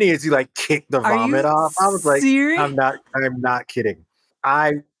too many," as he like kicked the Are vomit you off. I was like, serious? I'm not kidding.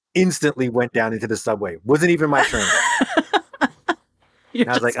 I instantly went down into the subway. Wasn't even my train. You're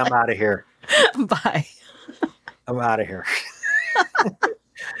And I was like, just I'm out of here. bye. I'm out of here.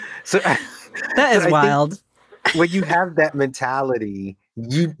 So That is I think wild. when you have that mentality,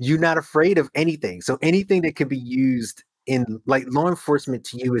 you're not afraid of anything. So anything that can be used in like law enforcement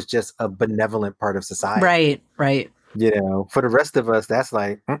to you is just a benevolent part of society. Right, right. For the rest of us, that's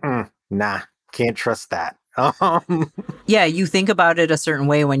like, nah, can't trust that. Yeah, you think about it a certain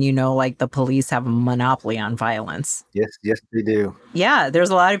way when you know like the police have a monopoly on violence. Yes, they do. Yeah, there's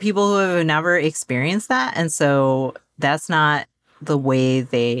a lot of people who have never experienced that. And so that's not the way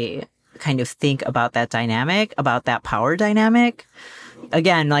they kind of think about that dynamic, about that power dynamic.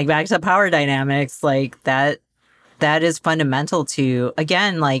 Again, like back to power dynamics, like that is fundamental to,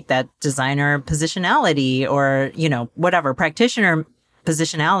 again, like that designer positionality or, whatever, practitioner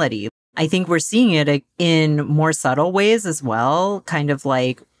positionality. I think we're seeing it in more subtle ways as well. Kind of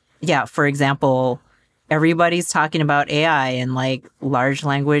like, yeah, for example, everybody's talking about AI and like large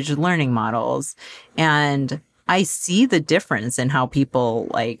language learning models. And I see the difference in how people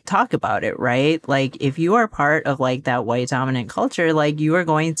like talk about it, right? Like if you are part of like that white dominant culture, like you are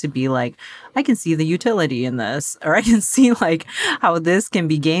going to be like, I can see the utility in this, or I can see like how this can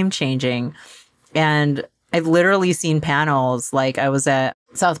be game changing. And I've literally seen panels, like I was at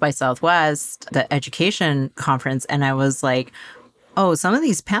South by Southwest, the education conference, and I was like, oh, some of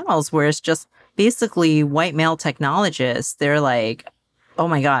these panels where it's just basically white male technologists, they're like, oh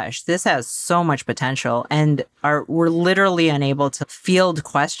my gosh, this has so much potential. And we're literally unable to field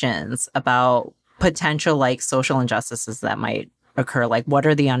questions about potential like social injustices that might occur. Like, what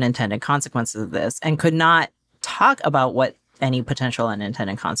are the unintended consequences of this? And could not talk about what any potential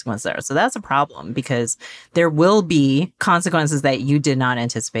unintended consequences are. So that's a problem because there will be consequences that you did not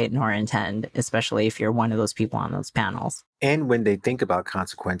anticipate nor intend, especially if you're one of those people on those panels. And when they think about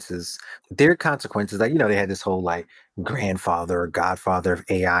consequences, their consequences, like, they had this whole like grandfather or godfather of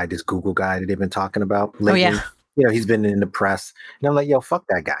AI, this Google guy that they've been talking about lately. Oh, yeah. He's been in the press. And I'm like, yo, fuck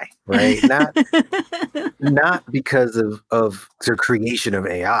that guy, right? Not because of the creation of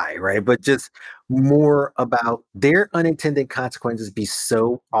AI, right? But just more about their unintended consequences be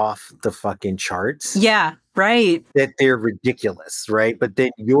so off the fucking charts. Yeah, right. That they're ridiculous, right? But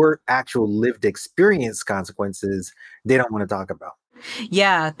then your actual lived experience consequences, they don't want to talk about.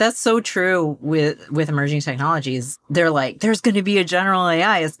 Yeah, that's so true with emerging technologies. They're like, there's going to be a general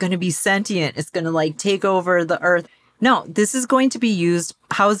AI. It's going to be sentient. It's going to like take over the earth. No, this is going to be used.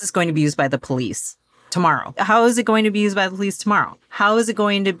 How is this going to be used by the police tomorrow? How is it going to be used by the police tomorrow? How is it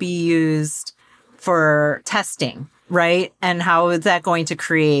going to be used for testing, right? And how is that going to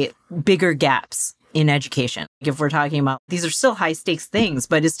create bigger gaps in education. If we're talking about, these are still high stakes things,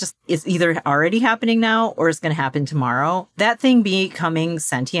 but it's either already happening now or it's going to happen tomorrow. That thing becoming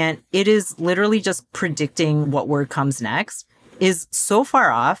sentient, it is literally just predicting what word comes next, is so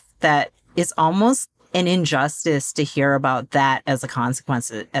far off that it's almost an injustice to hear about that as a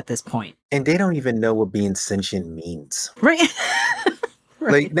consequence at this point. And they don't even know what being sentient means. Right.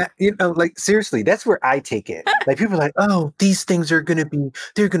 Right. Like that, like seriously, that's where I take it. Like people are like, oh, these things they're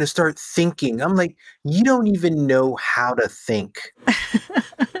gonna start thinking. I'm like, you don't even know how to think.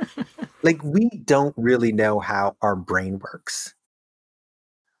 Like we don't really know how our brain works.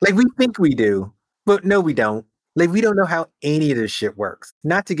 Like we think we do, but no, we don't. Like we don't know how any of this shit works.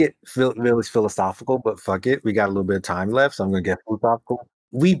 Not to get really philosophical, but fuck it, we got a little bit of time left, so I'm gonna get philosophical.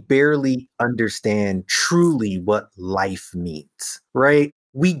 We barely understand truly what life means, right?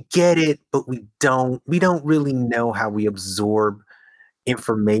 We get it, but we don't. We don't really know how we absorb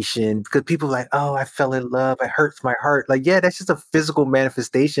information because people are like, oh, I fell in love. It hurts my heart. Like, yeah, that's just a physical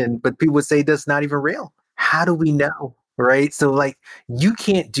manifestation, but people would say that's not even real. How do we know? Right. So, like, you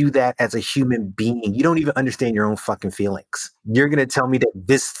can't do that as a human being. You don't even understand your own fucking feelings. You're going to tell me that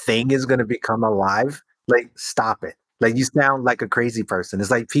this thing is going to become alive? Like, stop it. Like, you sound like a crazy person. It's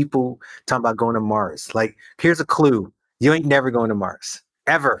like people talking about going to Mars. Like, here's a clue. You ain't never going to Mars.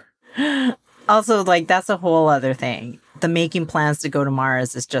 Ever. Also, like, that's a whole other thing. The making plans to go to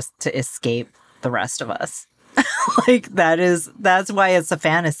Mars is just to escape the rest of us. Like, that's why it's a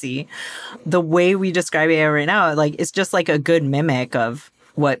fantasy. The way we describe it right now, like, it's just like a good mimic of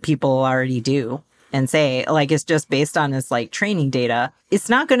what people already do and say. Like, it's just based on this, like, training data. It's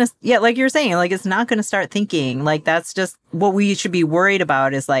not going to, yeah, like you're saying, like, it's not going to start thinking. Like, that's just what we should be worried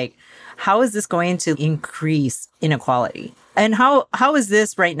about is, like, how is this going to increase inequality? And how is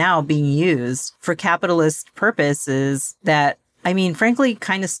this right now being used for capitalist purposes that, I mean, frankly,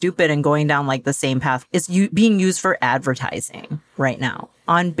 kind of stupid and going down like the same path? It's being used for advertising right now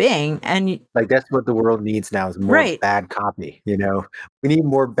on Bing. And like, that's what the world needs now is more bad copy. We need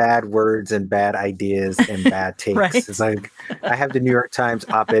more bad words and bad ideas and bad takes. Right. It's like, I have the New York Times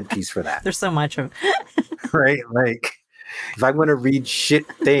op-ed piece for that. There's so much of right. Like, if I want to read shit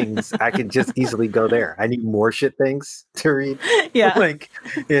things, I can just easily go there. I need more shit things to read. Yeah. Like,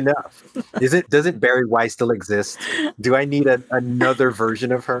 enough. Doesn't Barry White still exist? Do I need another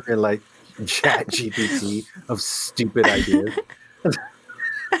version of her in like Chat GPT of stupid ideas?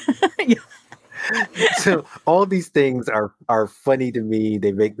 Yeah. So all these things are funny to me.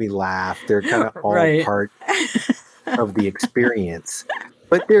 They make me laugh. They're kind of all part of the experience.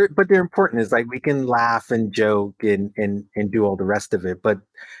 But they're important. It's like we can laugh and joke and do all the rest of it, but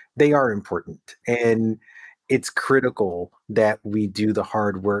they are important. And it's critical that we do the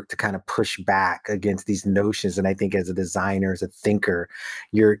hard work to kind of push back against these notions. And I think as a designer, as a thinker,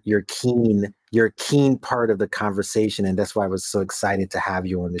 you're a keen part of the conversation. And that's why I was so excited to have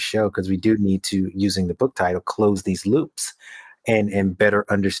you on the show, because we do need to, using the book title, close these loops and better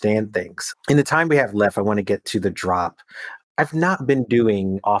understand things. In the time we have left, I want to get to the drop. I've not been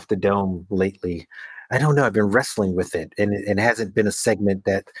doing Off the Dome lately. I don't know. I've been wrestling with it, and it hasn't been a segment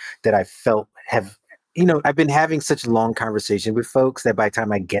that I felt have. I've been having such long conversations with folks that by the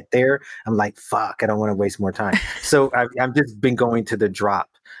time I get there, I'm like, fuck, I don't want to waste more time. So I've just been going to the drop.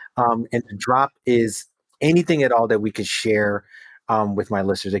 And the drop is anything at all that we could share with my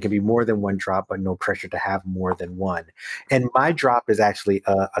listeners. It can be more than one drop, but no pressure to have more than one. And my drop is actually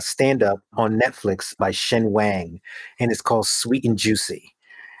a stand-up on Netflix by Shen Wang, and it's called Sweet and Juicy.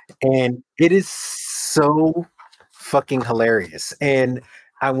 And it is so fucking hilarious. And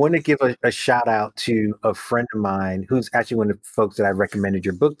I want to give a shout out to a friend of mine who's actually one of the folks that I recommended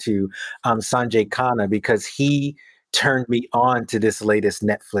your book to, Sanjay Khanna, because he turned me on to this latest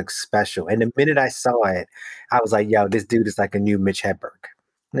Netflix special. And the minute I saw it, I was like, yo, this dude is like a new Mitch Hedberg.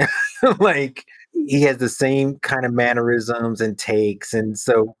 Like, he has the same kind of mannerisms and takes. And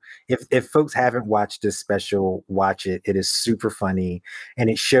so if folks haven't watched this special, watch it. It is super funny. And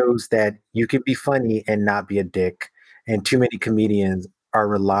it shows that you can be funny and not be a dick. And too many comedians are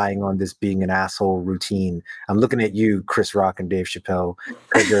relying on this being an asshole routine. I'm looking at you, Chris Rock and Dave Chappelle,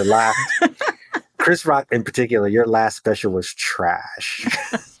 because your last, Chris Rock in particular, your last special was trash.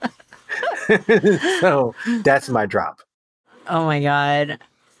 So that's my drop. Oh my God.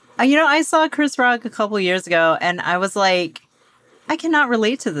 I saw Chris Rock a couple years ago and I was like, I cannot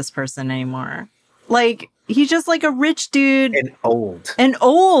relate to this person anymore. Like, he's just like a rich dude. And old.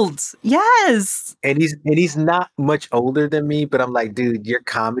 Yes. And he's not much older than me, but I'm like, dude, your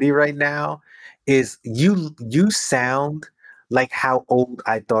comedy right now is you sound like how old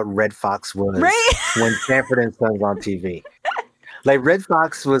I thought Red Fox was when Sanford and Sons on TV. Like Red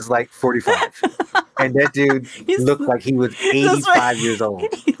Fox was like 45. And that dude He's looked like he was that's why 85 years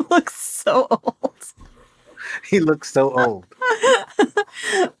old. he looks so old. He looked so old.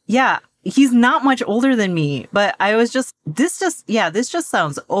 Yeah, he's not much older than me, but I was just this just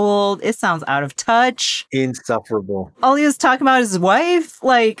sounds old. It sounds out of touch. Insufferable. All he was talking about is his wife,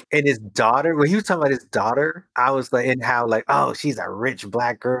 like, And his daughter, when he was talking about his daughter, I was like, and how like, oh, she's a rich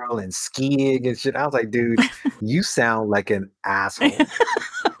black girl and skiing and shit. I was like, dude, you sound like an asshole.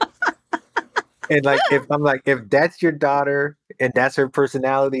 And like, if that's your daughter and that's her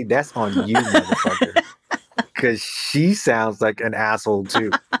personality, that's on you, motherfucker. Because she sounds like an asshole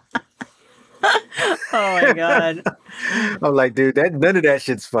too. oh my god. I'm like, dude, none of that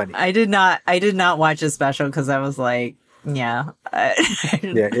shit's funny. I did not watch the special because I was like, yeah.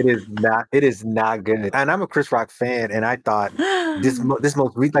 Yeah, it is not good. And I'm a Chris Rock fan, and I thought this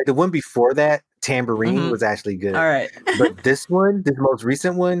most like the one before that, Tambourine, was actually good. All right. But this most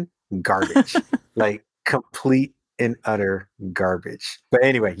recent one, garbage. Like complete and utter garbage. But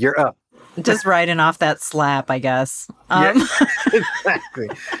anyway, you're up. Just riding off that slap, I guess. Yeah, exactly.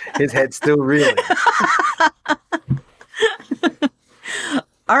 His head's still reeling.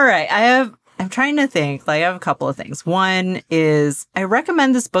 All right. I'm trying to think. Like, I have a couple of things. One is I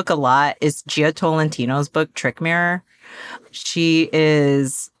recommend this book a lot. It's Gia Tolentino's book, Trick Mirror. She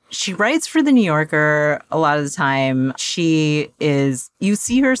writes for the New Yorker a lot of the time. You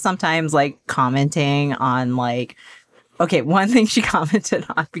see her sometimes like commenting on like, okay, one thing she commented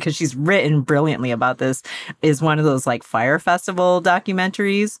on, because she's written brilliantly about this, is one of those like Fire Festival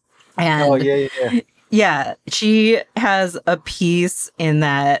documentaries. And oh, yeah. Yeah, she has a piece in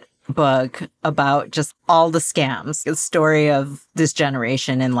that book about just all the scams, the story of this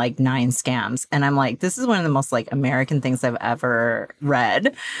generation and like 9 scams. And I'm like, this is one of the most like American things I've ever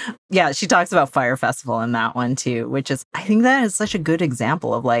read. Yeah, she talks about Fire Festival in that one too, which is, I think that is such a good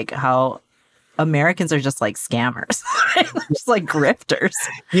example of like how Americans are just like scammers, just like grifters.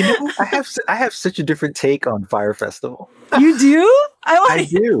 You know, I have such a different take on Fire Festival. You do? I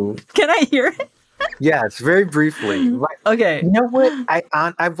do. Can I hear it? Yes, very briefly. Like, Okay. You know what?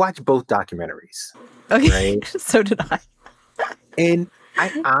 I've watched both documentaries. Okay. Right? So did I. And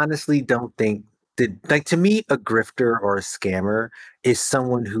I honestly don't think that, like, to me, a grifter or a scammer is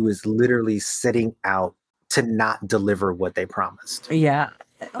someone who is literally setting out to not deliver what they promised. Yeah.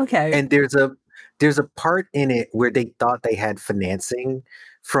 Okay. And there's a part in it where they thought they had financing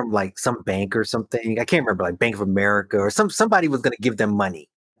from like some bank or something. I can't remember, like Bank of America or somebody was going to give them money,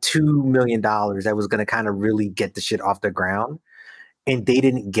 $2 million that was going to kind of really get the shit off the ground. And they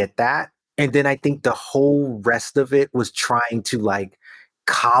didn't get that. And then I think the whole rest of it was trying to like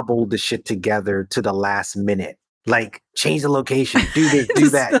cobble the shit together to the last minute. Like change the location, do this, do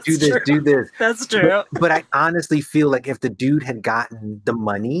that, do this, true. do this. That's true. But I honestly feel like if the dude had gotten the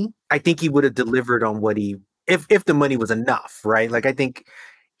money, I think he would have delivered on what if the money was enough, right? Like I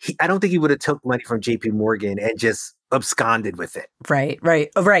don't think he would have took money from JP Morgan and just absconded with it. Right.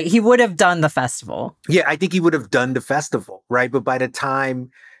 He would have done the festival. Yeah, I think he would have done the festival, right? But by the time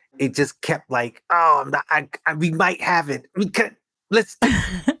it just kept like, oh, we might have it. We could, let's.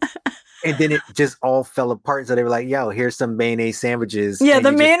 And then it just all fell apart. So they were like, yo, here's some mayonnaise sandwiches. Yeah,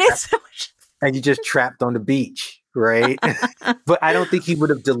 the mayonnaise sandwiches. And you just trapped on the beach, right? But I don't think he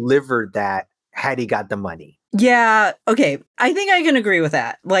would have delivered that had he got the money. Yeah. Okay. I think I can agree with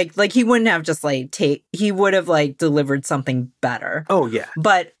that. Like he wouldn't have just like he would have like delivered something better. Oh yeah.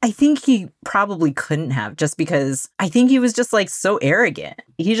 But I think he probably couldn't have, just because I think he was just like so arrogant.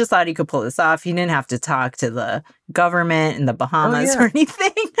 He just thought he could pull this off. He didn't have to talk to the government in the Bahamas or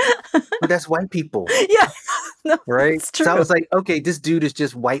anything. But that's white people. Yeah. No, right. it's true. So I was like, okay, this dude is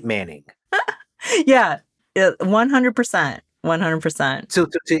just white manning. Yeah. 100%. 100%. So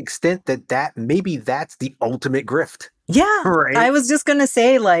to the extent that maybe that's the ultimate grift. Yeah. Right? I was just going to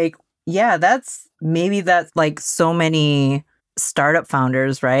say like, yeah, that's like so many startup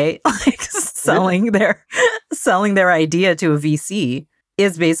founders, right? Like selling their idea to a VC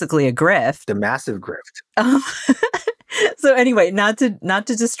is basically a grift. The massive grift. So anyway, not to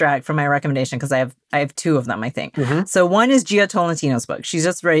distract from my recommendation, because I have 2 of them, I think. Mm-hmm. So one is Gia Tolentino's book. She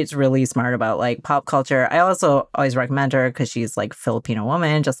just writes really smart about like pop culture. I also always recommend her because she's like a Filipino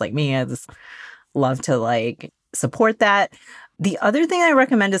woman, just like me. I just love to like support that. The other thing I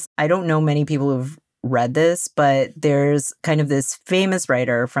recommend is, I don't know many people who've read this, but there's kind of this famous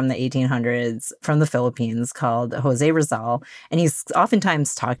writer from the 1800s from the Philippines called Jose Rizal, and he's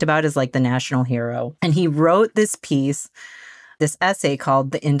oftentimes talked about as like the national hero. And he wrote this essay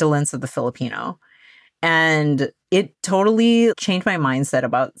called The Indolence of the Filipino. And it totally changed my mindset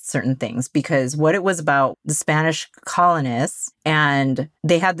about certain things because what it was about the Spanish colonists, and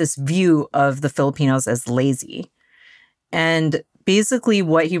they had this view of the Filipinos as lazy. And basically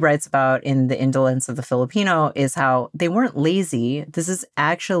what he writes about in The Indolence of the Filipino is how they weren't lazy. This is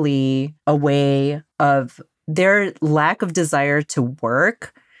actually a way of their lack of desire to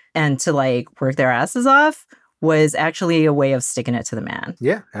work and to like work their asses off was actually a way of sticking it to the man.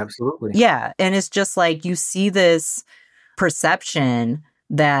 Yeah, absolutely. Yeah. And it's just like you see this perception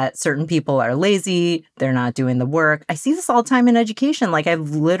that certain people are lazy, they're not doing the work. I see this all the time in education. Like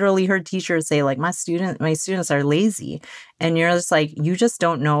I've literally heard teachers say like my students are lazy. And you're just like, you just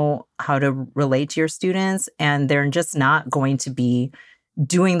don't know how to relate to your students and they're just not going to be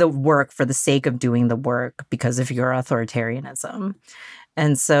doing the work for the sake of doing the work because of your authoritarianism.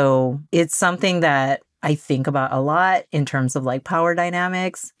 And so it's something that I think about a lot in terms of like power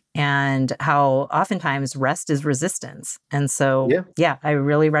dynamics and how oftentimes rest is resistance. And so, yeah, I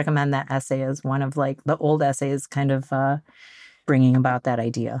really recommend that essay as one of like the old essays kind of bringing about that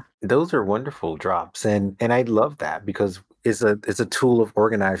idea. Those are wonderful drops. And I love that because it's a tool of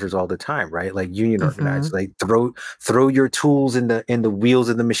organizers all the time, right? Like union organizers, like throw your tools in the wheels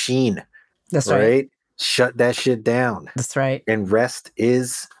of the machine. That's right. Shut that shit down. That's right. And rest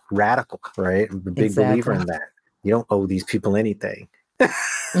is radical, right? I'm a big believer in that. You don't owe these people anything.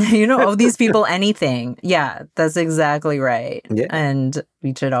 You don't owe these people anything. Yeah, that's exactly right. Yeah. And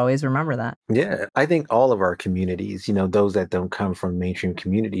we should always remember that. Yeah. I think all of our communities, those that don't come from mainstream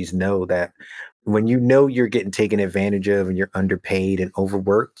communities know that when you know you're getting taken advantage of and you're underpaid and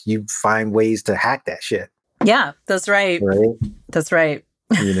overworked, you find ways to hack that shit. Yeah, that's right. That's right.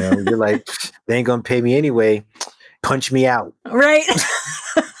 You're like, they ain't gonna pay me anyway. Punch me out. Right.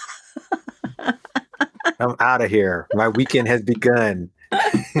 I'm out of here. My weekend has begun.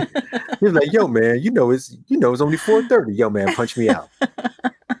 You're like, yo, man, it's only 4:30. Yo, man, punch me out.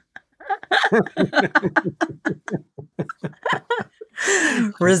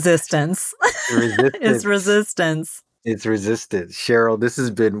 Resistance. It's resistance. It's resistance. Sheryl, this has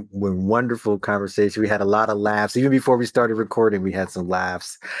been a wonderful conversation. We had a lot of laughs. Even before we started recording, we had some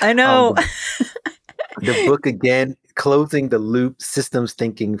laughs. I know. The book, again, Closing the Loop, Systems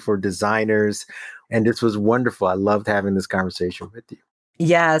Thinking for Designers. And this was wonderful. I loved having this conversation with you.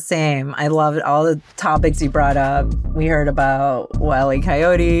 Yeah, same. I loved all the topics you brought up. We heard about Wile E.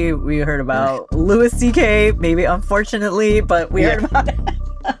 Coyote. We heard about Louis C.K., maybe unfortunately, but we heard about it.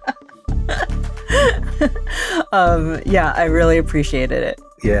 Yeah, I really appreciated it.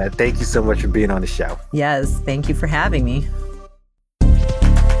 Yeah, thank you so much for being on the show. Yes, thank you for having me.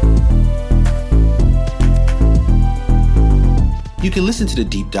 You can listen to The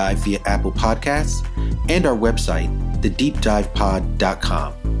Deep Dive via Apple Podcasts and our website,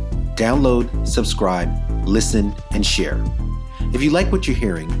 thedeepdivepod.com. Download, subscribe, listen, and share. If you like what you're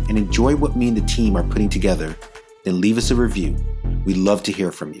hearing and enjoy what me and the team are putting together, then leave us a review. We'd love to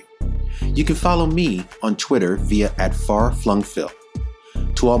hear from you. You can follow me on Twitter via @FarFlungPhil.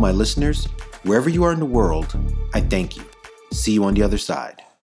 To all my listeners, wherever you are in the world, I thank you. See you on the other side.